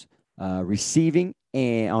 yards receiving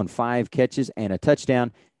and on 5 catches and a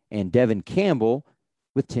touchdown. And Devin Campbell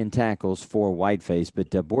with 10 tackles for Whiteface. But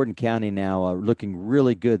Borden County now looking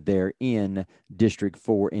really good there in District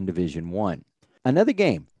 4 in Division 1. Another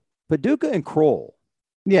game, Paducah and Kroll.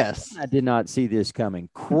 Yes. I did not see this coming.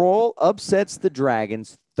 Kroll upsets the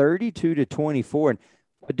Dragons 32-24. And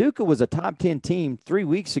Paducah was a top 10 team 3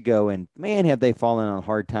 weeks ago, and man, have they fallen on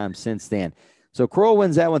hard times since then. So Kroll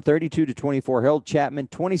wins that one 32-24. Harold Chapman,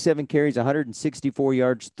 27 carries, 164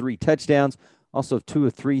 yards, 3 touchdowns. Also 2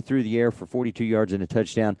 of 3 through the air for 42 yards and a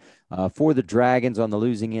touchdown. For the Dragons on the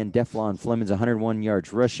losing end, Deflon Flemings, 101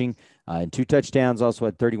 yards rushing and 2 touchdowns. Also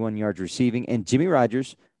had 31 yards receiving. And Jimmy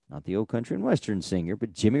Rogers, not the old country and western singer,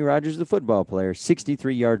 but Jimmy Rogers, the football player,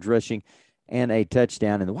 63 yards rushing and a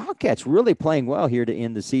touchdown. And the Wildcats really playing well here to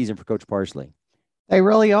end the season for Coach Parsley. They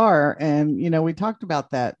really are. And, you know, we talked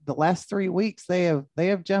about that. The last 3 weeks, they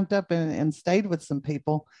have jumped up and stayed with some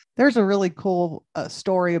people. There's a really cool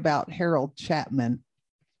story about Harold Chapman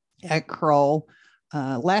at Kroll.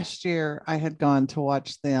 Last year, I had gone to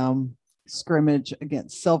watch them scrimmage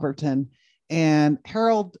against Silverton. And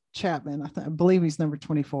Harold Chapman, I believe he's number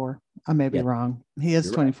 24. I may be wrong. He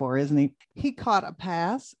is 24, isn't he? He caught a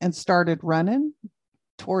pass and started running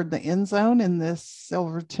toward the end zone in this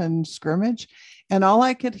Silverton scrimmage. And all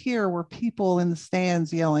I could hear were people in the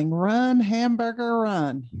stands yelling, "Run, hamburger,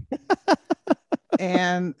 run."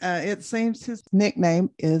 And it seems his nickname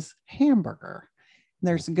is Hamburger.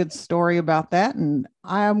 There's a good story about that. And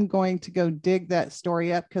I'm going to go dig that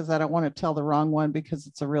story up because I don't want to tell the wrong one because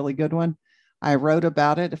it's a really good one. I wrote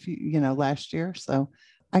about it last year. So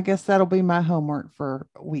I guess that'll be my homework for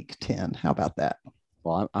week 10. How about that?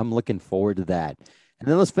 Well, I'm looking forward to that. And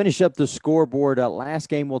then let's finish up the scoreboard. Last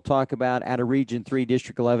game we'll talk about out of Region 3,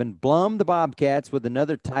 District 11. Blum, the Bobcats, with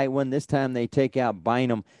another tight one. This time they take out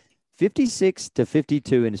Bynum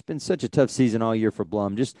 56-52. And it's been such a tough season all year for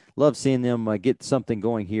Blum. Just love seeing them get something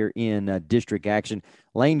going here in district action.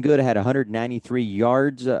 Lane Good had 193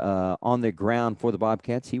 yards on the ground for the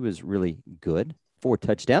Bobcats. He was really good. 4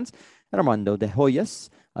 touchdowns. And Armando De Hoyas,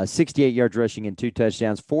 68 yards rushing and 2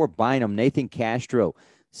 touchdowns. For Bynum, Nathan Castro,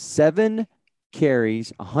 7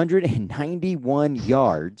 carries, 191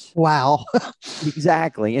 yards. Wow.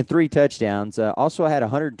 Exactly. And 3 touchdowns. Also had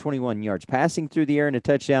 121 yards passing through the air and a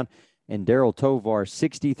touchdown. And Daryl Tovar,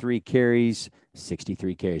 63 carries.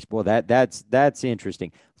 Boy, that's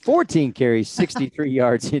interesting. 14 carries, 63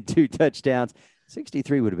 yards and 2 touchdowns.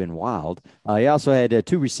 63 would have been wild. He also had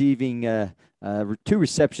 2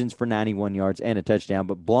 receptions for 91 yards and a touchdown.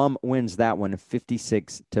 But Blum wins that one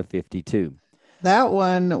 56-52. That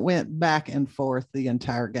one went back and forth the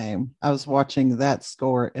entire game. I was watching that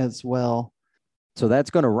score as well. So that's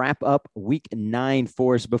going to wrap up week 9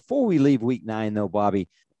 for us. Before we leave week 9, though, Bobby,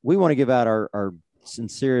 we want to give out our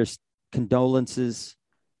sincerest condolences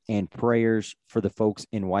and prayers for the folks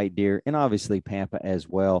in White Deer and obviously Pampa as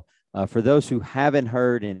well. For those who haven't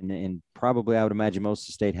heard, and probably I would imagine most of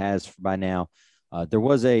the state has by now, there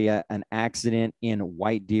was an accident in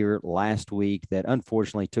White Deer last week that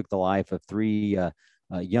unfortunately took the life of 3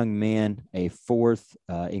 young men, a 4th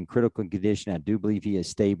in critical condition. I do believe he is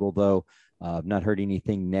stable, though. I've not heard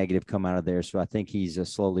anything negative come out of there. So I think he's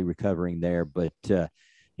slowly recovering there. But,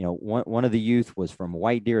 one of the youth was from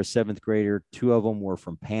White Deer, a seventh grader. Two of them were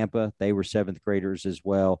from Pampa. They were seventh graders as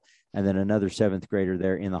well. And then another seventh grader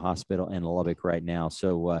there in the hospital in Lubbock right now.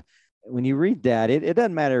 So when you read that, it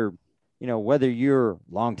doesn't matter, whether you're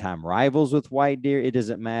longtime rivals with White Deer. It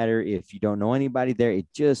doesn't matter if you don't know anybody there. It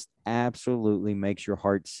just absolutely makes your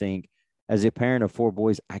heart sink. As a parent of four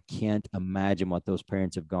boys, I can't imagine what those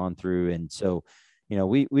parents have gone through. And so,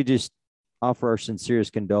 we just offer our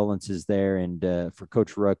sincerest condolences there and for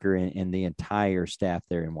Coach Rucker and the entire staff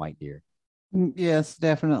there in White Deer. Yes,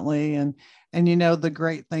 definitely. And the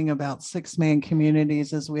great thing about six-man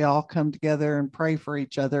communities is we all come together and pray for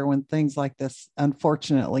each other when things like this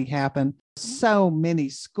unfortunately happen. So many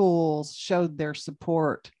schools showed their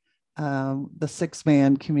support, the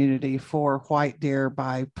six-man community for White Deer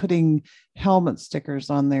by putting helmet stickers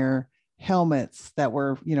on their helmets that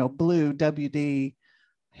were, blue WD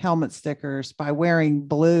helmet stickers, by wearing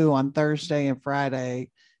blue on Thursday and Friday,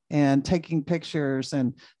 and taking pictures.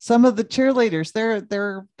 And some of the cheerleaders,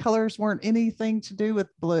 their colors weren't anything to do with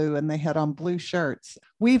blue, and they had on blue shirts.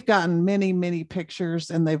 We've gotten many, many pictures,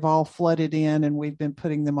 and they've all flooded in, and we've been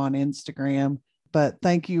putting them on Instagram. But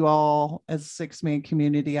thank you all as a six-man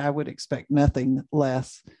community. I would expect nothing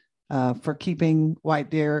less for keeping White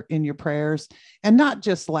Deer in your prayers, and not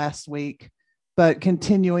just last week, but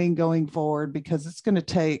continuing going forward, because it's going to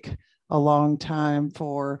take a long time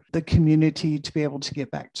for the community to be able to get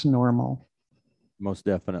back to normal. Most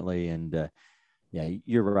definitely. And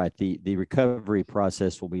you're right. The recovery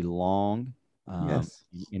process will be long. Yes.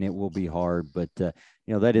 And it will be hard, but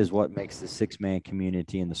that is what makes the six-man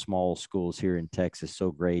community and the small schools here in Texas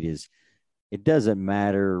so great. Is it doesn't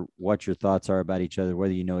matter what your thoughts are about each other,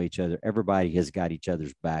 whether you know each other, everybody has got each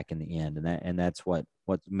other's back in the end. And that's what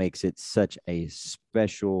makes it such a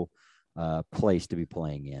special place to be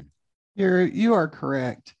playing in. You are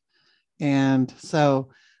correct. And so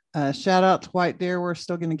shout out to White Deer. We're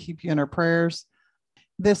still going to keep you in our prayers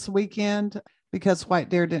this weekend. Because White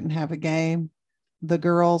Deer didn't have a game, the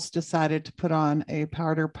girls decided to put on a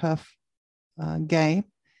powder puff game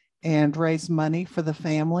and raise money for the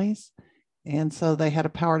families. And so they had a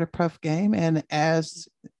powder puff game. And as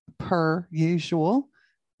per usual,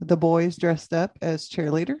 the boys dressed up as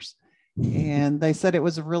cheerleaders. And they said it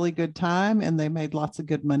was a really good time, and they made lots of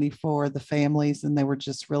good money for the families. And they were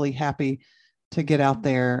just really happy to get out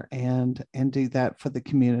there and do that for the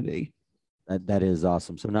community. That is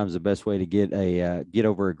awesome. Sometimes the best way to get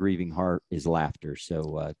over a grieving heart is laughter.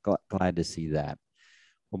 So glad to see that.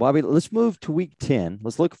 Well, Bobby, let's move to week 10.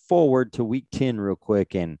 Let's look forward to week 10 real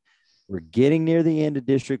quick. And we're getting near the end of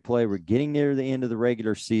district play. We're getting near the end of the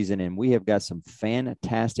regular season, and we have got some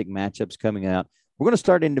fantastic matchups coming out. We're going to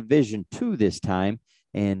start in Division 2 this time.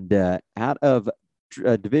 And out of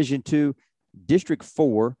Division 2, District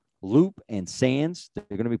 4, Loop and Sands,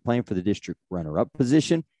 they're going to be playing for the district runner-up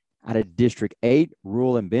position. Out of District 8,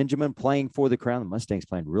 Rural and Benjamin playing for the crown. The Mustangs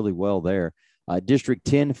playing really well there. District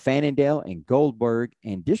 10, Fannindale and Goldberg.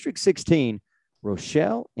 And District 16,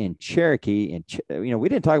 Rochelle and Cherokee. And, we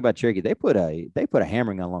didn't talk about Cherokee. They put a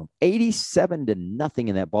hammering on them, 87-0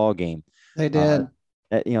 in that ball game. They did.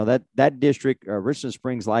 That district, Richland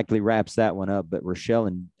Springs likely wraps that one up, but Rochelle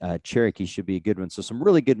and Cherokee should be a good one. So some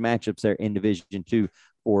really good matchups there in Division 2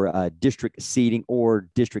 for district seeding or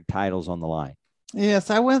district titles on the line. Yes,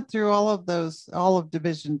 I went through all of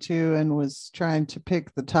Division 2 and was trying to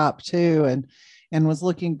pick the top two and was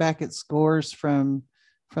looking back at scores from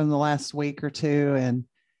the last week or two, and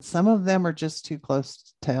some of them are just too close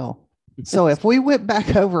to tell. So if we went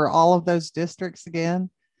back over all of those districts again,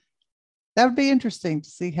 that would be interesting to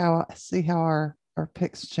see how our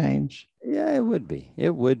picks change. Yeah, it would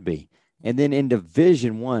be. And then in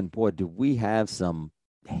Division 1, boy, do we have some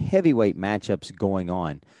heavyweight matchups going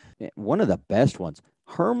on. One of the best ones,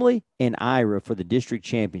 Hermleigh and Ira for the district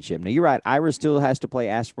championship. Now, you're right. Ira still has to play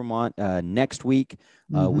Aspermont next week,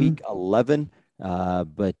 week 11.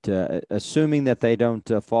 But assuming that they don't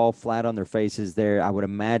fall flat on their faces there, I would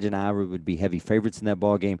imagine Ira would be heavy favorites in that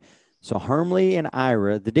ball game. So Hermleigh and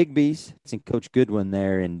Ira, the Digbees, and Coach Goodwin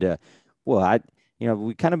there. And,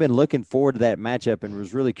 we kind of been looking forward to that matchup and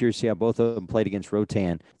was really curious to see how both of them played against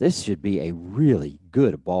Rotan. This should be a really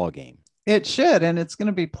good ball game. It should, and it's going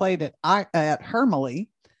to be played at Hermleigh.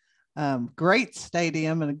 Great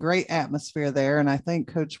stadium and a great atmosphere there. And I think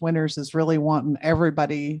Coach Winters is really wanting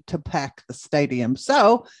everybody to pack the stadium.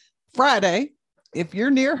 So Friday, if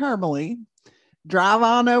you're near Hermleigh, drive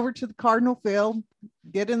on over to the Cardinal Field,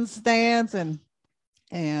 get in the stands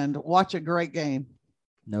and watch a great game.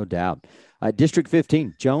 No doubt. District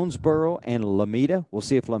 15, Jonesboro and Lameda. We'll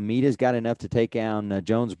see if Lameda's got enough to take down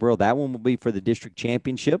Jonesboro. That one will be for the district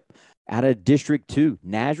championship. Out of District 2,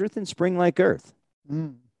 Nazareth and Spring Lake Earth.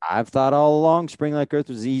 I've thought all along Spring Lake Earth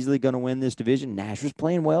was easily going to win this division. Nazareth's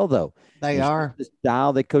playing well, though. They are. The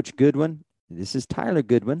style that Coach Goodwin, this is Tyler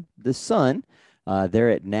Goodwin, the son, they're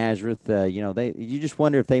at Nazareth. You just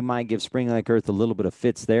wonder if they might give Spring Lake Earth a little bit of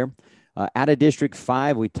fits there. Out of District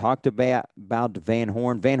 5, we talked about Van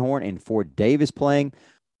Horn. Van Horn and Fort Davis playing.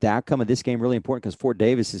 The outcome of this game really important because Fort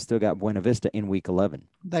Davis has still got Buena Vista in Week 11.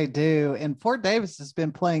 They do, and Fort Davis has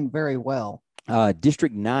been playing very well.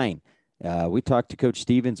 District 9, we talked to Coach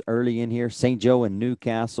Stevens early in here. St. Joe and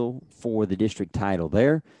Newcastle for the district title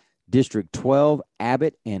there. District 12,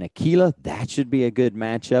 Abbott and Aquila. That should be a good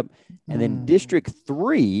matchup. And then District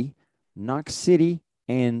 3, Knox City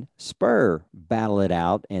and Spur battle it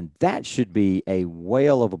out, and that should be a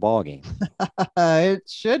whale of a ball game. It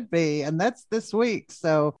should be, and that's this week.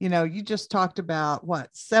 So, you just talked about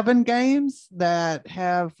 7 games that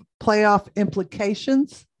have playoff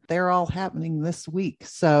implications. They're all happening this week.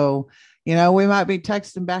 So, we might be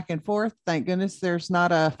texting back and forth. Thank goodness there's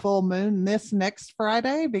not a full moon this next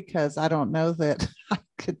Friday, because I don't know that I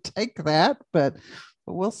could take that, but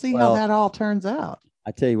we'll see how that all turns out. I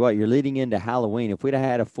tell you what, you're leading into Halloween. If we'd have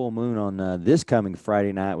had a full moon on this coming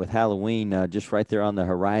Friday night with Halloween just right there on the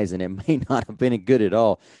horizon, it may not have been good at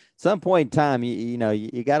all. Some point in time,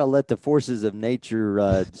 you got to let the forces of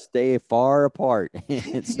nature stay far apart.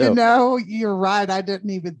 So, you're right. I didn't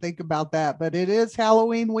even think about that, but it is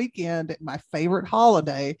Halloween weekend, my favorite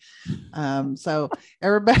holiday. So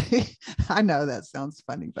everybody, I know that sounds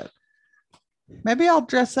funny, but maybe I'll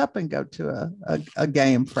dress up and go to a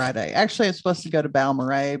game Friday. Actually, I'm supposed to go to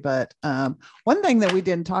Balmorhea, but one thing that we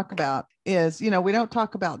didn't talk about is, we don't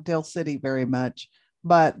talk about Dale City very much,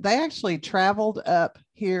 but they actually traveled up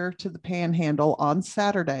here to the Panhandle on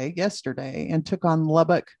yesterday, and took on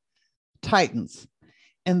Lubbock Titans.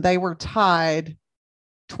 And they were tied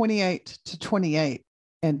 28-28,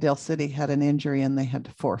 and Dale City had an injury and they had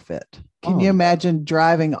to forfeit. Can you imagine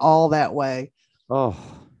driving all that way? Oh,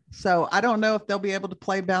 so I don't know if they'll be able to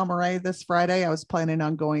play Balmorhea this Friday. I was planning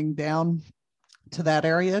on going down to that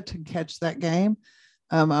area to catch that game.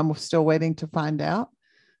 I'm still waiting to find out.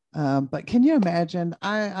 But can you imagine?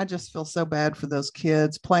 I just feel so bad for those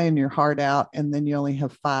kids playing your heart out, and then you only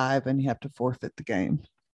have 5 and you have to forfeit the game.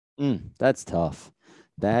 That's tough.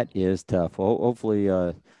 That is tough. Well, hopefully,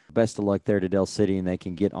 best of luck there to Dale City, and they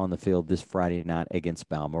can get on the field this Friday night against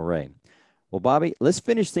Balmorhea. Well, Bobby, let's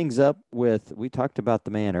finish things up with, we talked about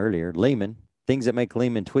the man earlier, Lehman, things that make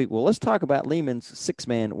Lehman tweet. Well, let's talk about Lehman's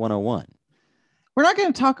 6-man 101. We're not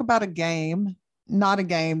going to talk about a game, not a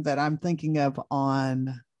game that I'm thinking of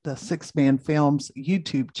on the 6-Man Films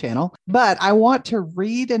YouTube channel, but I want to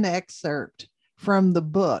read an excerpt from the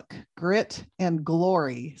book Grit and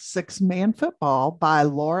Glory, 6-Man Football by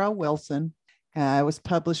Laura Wilson. It was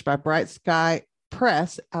published by Bright Sky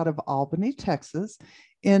Press out of Albany, Texas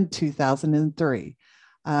in 2003.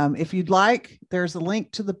 If you'd like, there's a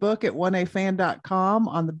link to the book at 1afan.com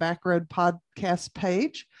on the Backroad Podcast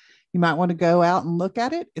page. You might want to go out and look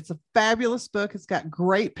at it. It's a fabulous book. It's got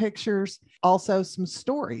great pictures, also some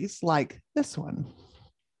stories like this one.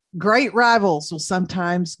 Great rivals will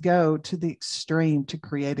sometimes go to the extreme to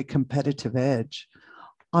create a competitive edge.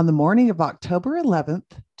 On the morning of October 11th,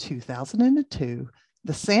 2002,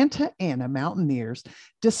 the Santa Ana Mountaineers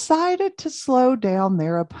decided to slow down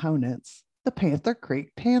their opponents, the Panther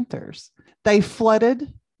Creek Panthers. They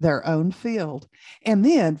flooded their own field, and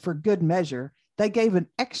then, for good measure, they gave an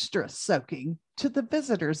extra soaking to the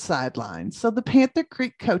visitors' sidelines, so the Panther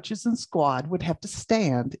Creek coaches and squad would have to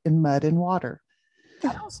stand in mud and water.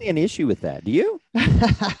 I don't see an issue with that. Do you?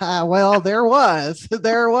 Well, there was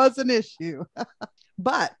an issue.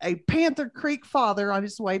 But a Panther Creek father on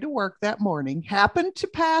his way to work that morning happened to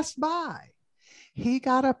pass by. He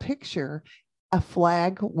got a picture. A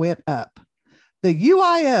flag went up. The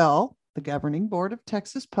UIL, the Governing Board of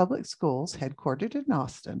Texas Public Schools, headquartered in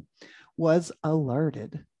Austin, was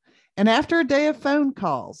alerted. And after a day of phone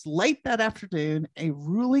calls, late that afternoon, a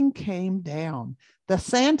ruling came down. The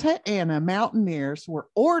Santa Ana Mountaineers were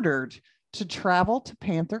ordered to travel to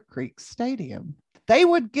Panther Creek Stadium. They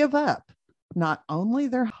would give up not only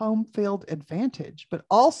their home field advantage, but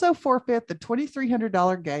also forfeit the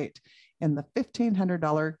 $2,300 gate and the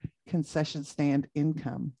 $1,500 concession stand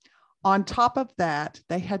income. On top of that,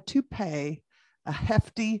 they had to pay a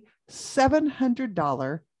hefty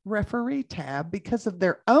 $700 referee tab because of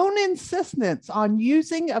their own insistence on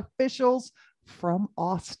using officials from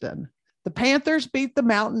Austin. The Panthers beat the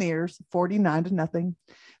Mountaineers 49-0.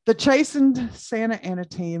 The chastened Santa Ana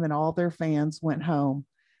team and all their fans went home.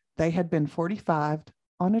 They had been 45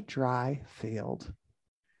 on a dry field.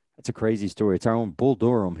 That's a crazy story. It's our own Bull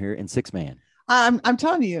Durham here in Six Man. I'm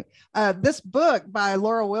telling you, this book by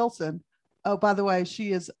Laura Wilson. Oh, by the way,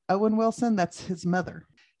 she is Owen Wilson. That's his mother.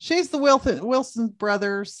 She's the Wilson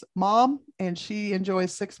brothers' mom, and she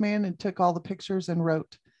enjoys Six Man and took all the pictures and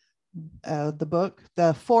wrote the book.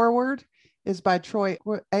 The foreword is by Troy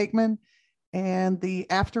Aikman, and the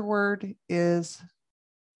afterword is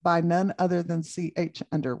by none other than C.H.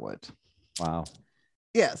 Underwood. Wow.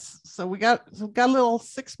 Yes. So we got a little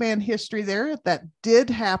Six-Man history there that did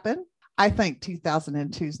happen. I think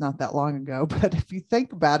 2002 is not that long ago, but if you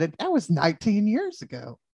think about it, that was 19 years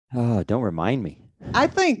ago. Oh, don't remind me. I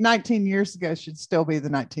think 19 years ago should still be the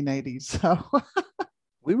 1980s. So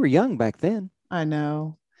we were young back then. I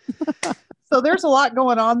know. So there's a lot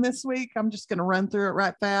going on this week. I'm just going to run through it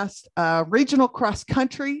right fast. Regional cross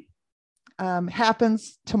country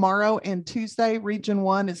happens tomorrow and Tuesday. Region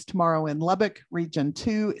 1 is tomorrow in Lubbock. Region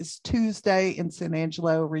 2 is Tuesday in San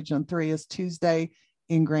Angelo. Region 3 is Tuesday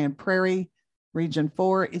in Grand Prairie. Region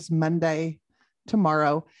 4 is Monday,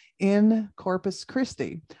 tomorrow in Corpus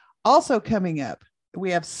Christi. Also coming up,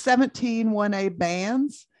 we have 17 1A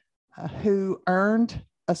bands who earned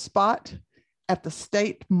a spot at the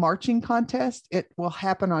state marching contest. It will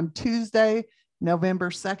happen on Tuesday, November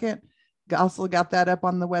 2nd. Also got that up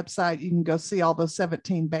on the website. You can go see all those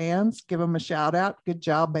 17 bands, give them a shout out. Good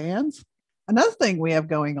job, bands. Another thing we have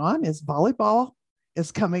going on is volleyball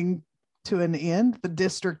is coming to an end, the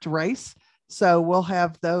district race. So we'll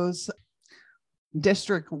have those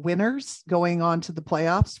district winners going on to the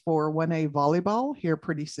playoffs for 1A volleyball here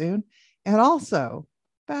pretty soon. And also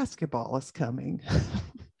basketball is coming.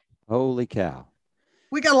 Holy cow.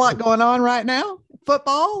 We got a lot going on right now.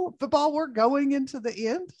 Football, we're going into the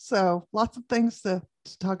end. So lots of things to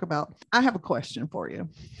talk about. I have a question for you.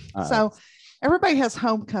 So everybody has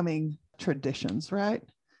homecoming traditions, right?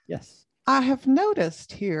 Yes. I have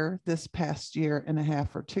noticed here this past year and a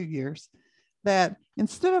half or 2 years that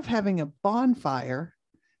instead of having a bonfire,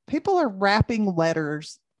 people are wrapping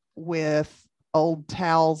letters with old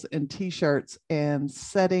towels and t-shirts and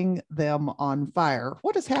setting them on fire.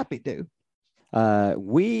 What does Happy do?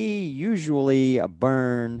 We usually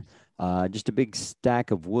burn just a big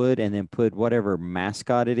stack of wood and then put whatever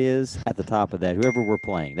mascot it is at the top of that, whoever we're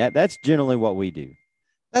playing. That's generally what we do.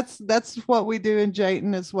 That's what we do in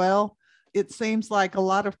Jayton as well. It seems like a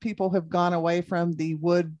lot of people have gone away from the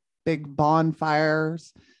wood big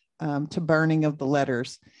bonfires to burning of the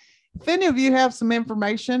letters. If any of you have some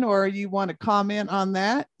information or you want to comment on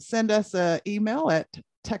that, send us an email at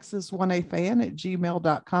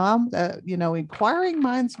texas1afan@gmail.com. Inquiring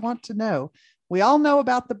minds want to know. We all know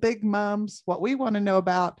about the big mums. What we want to know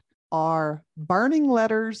about are burning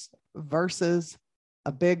letters versus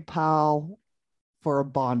a big pile for a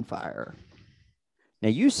bonfire. Now,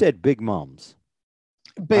 you said big mums.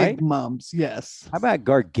 Big right? mums, yes. How about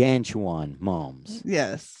gargantuan mums?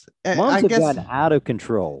 Yes. Mums have gotten out of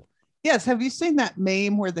control. Yes. Have you seen that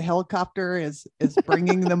meme where the helicopter is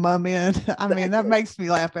bringing the mum in? I mean, that makes me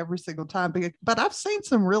laugh every single time. But I've seen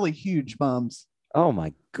some really huge mums. Oh,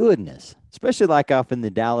 my goodness. Especially like off in the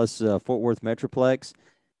Dallas Fort Worth Metroplex.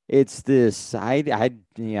 It's this, I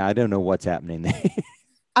don't know what's happening there.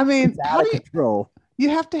 I mean, it's out of control. You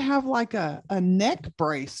have to have like a neck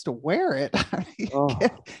brace to wear it.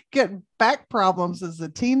 Get back problems as a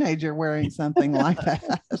teenager wearing something like that.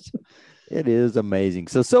 It is amazing.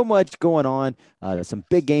 So much going on. Some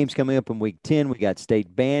big games coming up in week 10. We got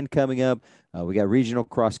state band coming up. We got regional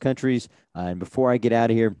cross countries. And before I get out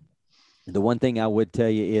of here, the one thing I would tell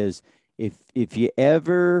you is if you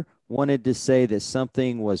ever wanted to say that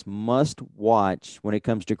something was must watch when it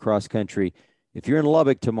comes to cross country, if you're in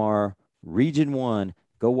Lubbock tomorrow, Region 1,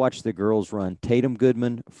 go watch the girls run. Tatum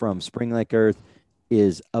Goodman from Spring Lake Earth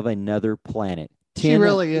is of another planet. She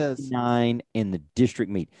really is. 9 in the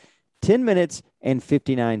district meet. 10 minutes and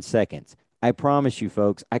 59 seconds. I promise you,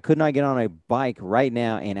 folks, I could not get on a bike right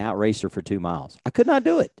now and outrace her for 2 miles. I could not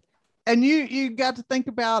do it. And you got to think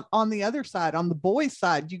about on the other side, on the boys'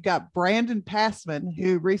 side, you got Brandon Passman,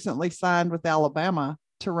 who recently signed with Alabama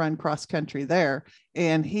to run cross country there.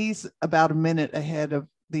 And he's about a minute ahead of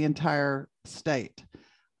the entire state.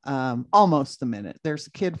 Almost a minute. There's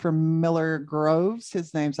a kid from Miller Groves.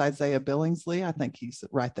 His name's Isaiah Billingsley. I think he's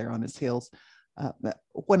right there on his heels.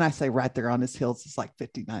 When I say right there on his heels, it's like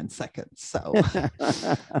 59 seconds. So,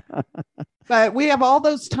 but we have all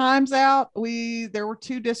those times out. There were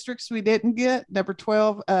 2 districts we didn't get. Number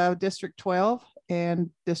 12, District 12, and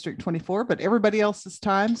District 24, but everybody else's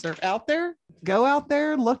times are out there. Go out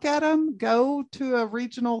there, look at them, go to a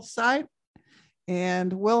regional site,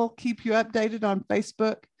 and we'll keep you updated on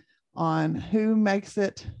Facebook on who makes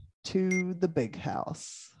it to the big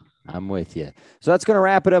house. I'm with you. So that's going to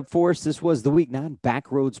wrap it up for us. This was the Week 9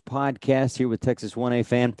 Backroads Podcast here with Texas 1A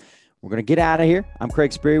Fan. We're going to get out of here. I'm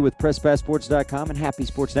Craig Sperry with PressPassSports.com and Happy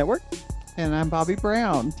Sports Network. And I'm Bobby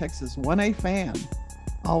Brown, Texas 1A Fan.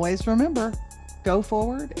 Always remember, go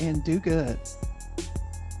forward and do good.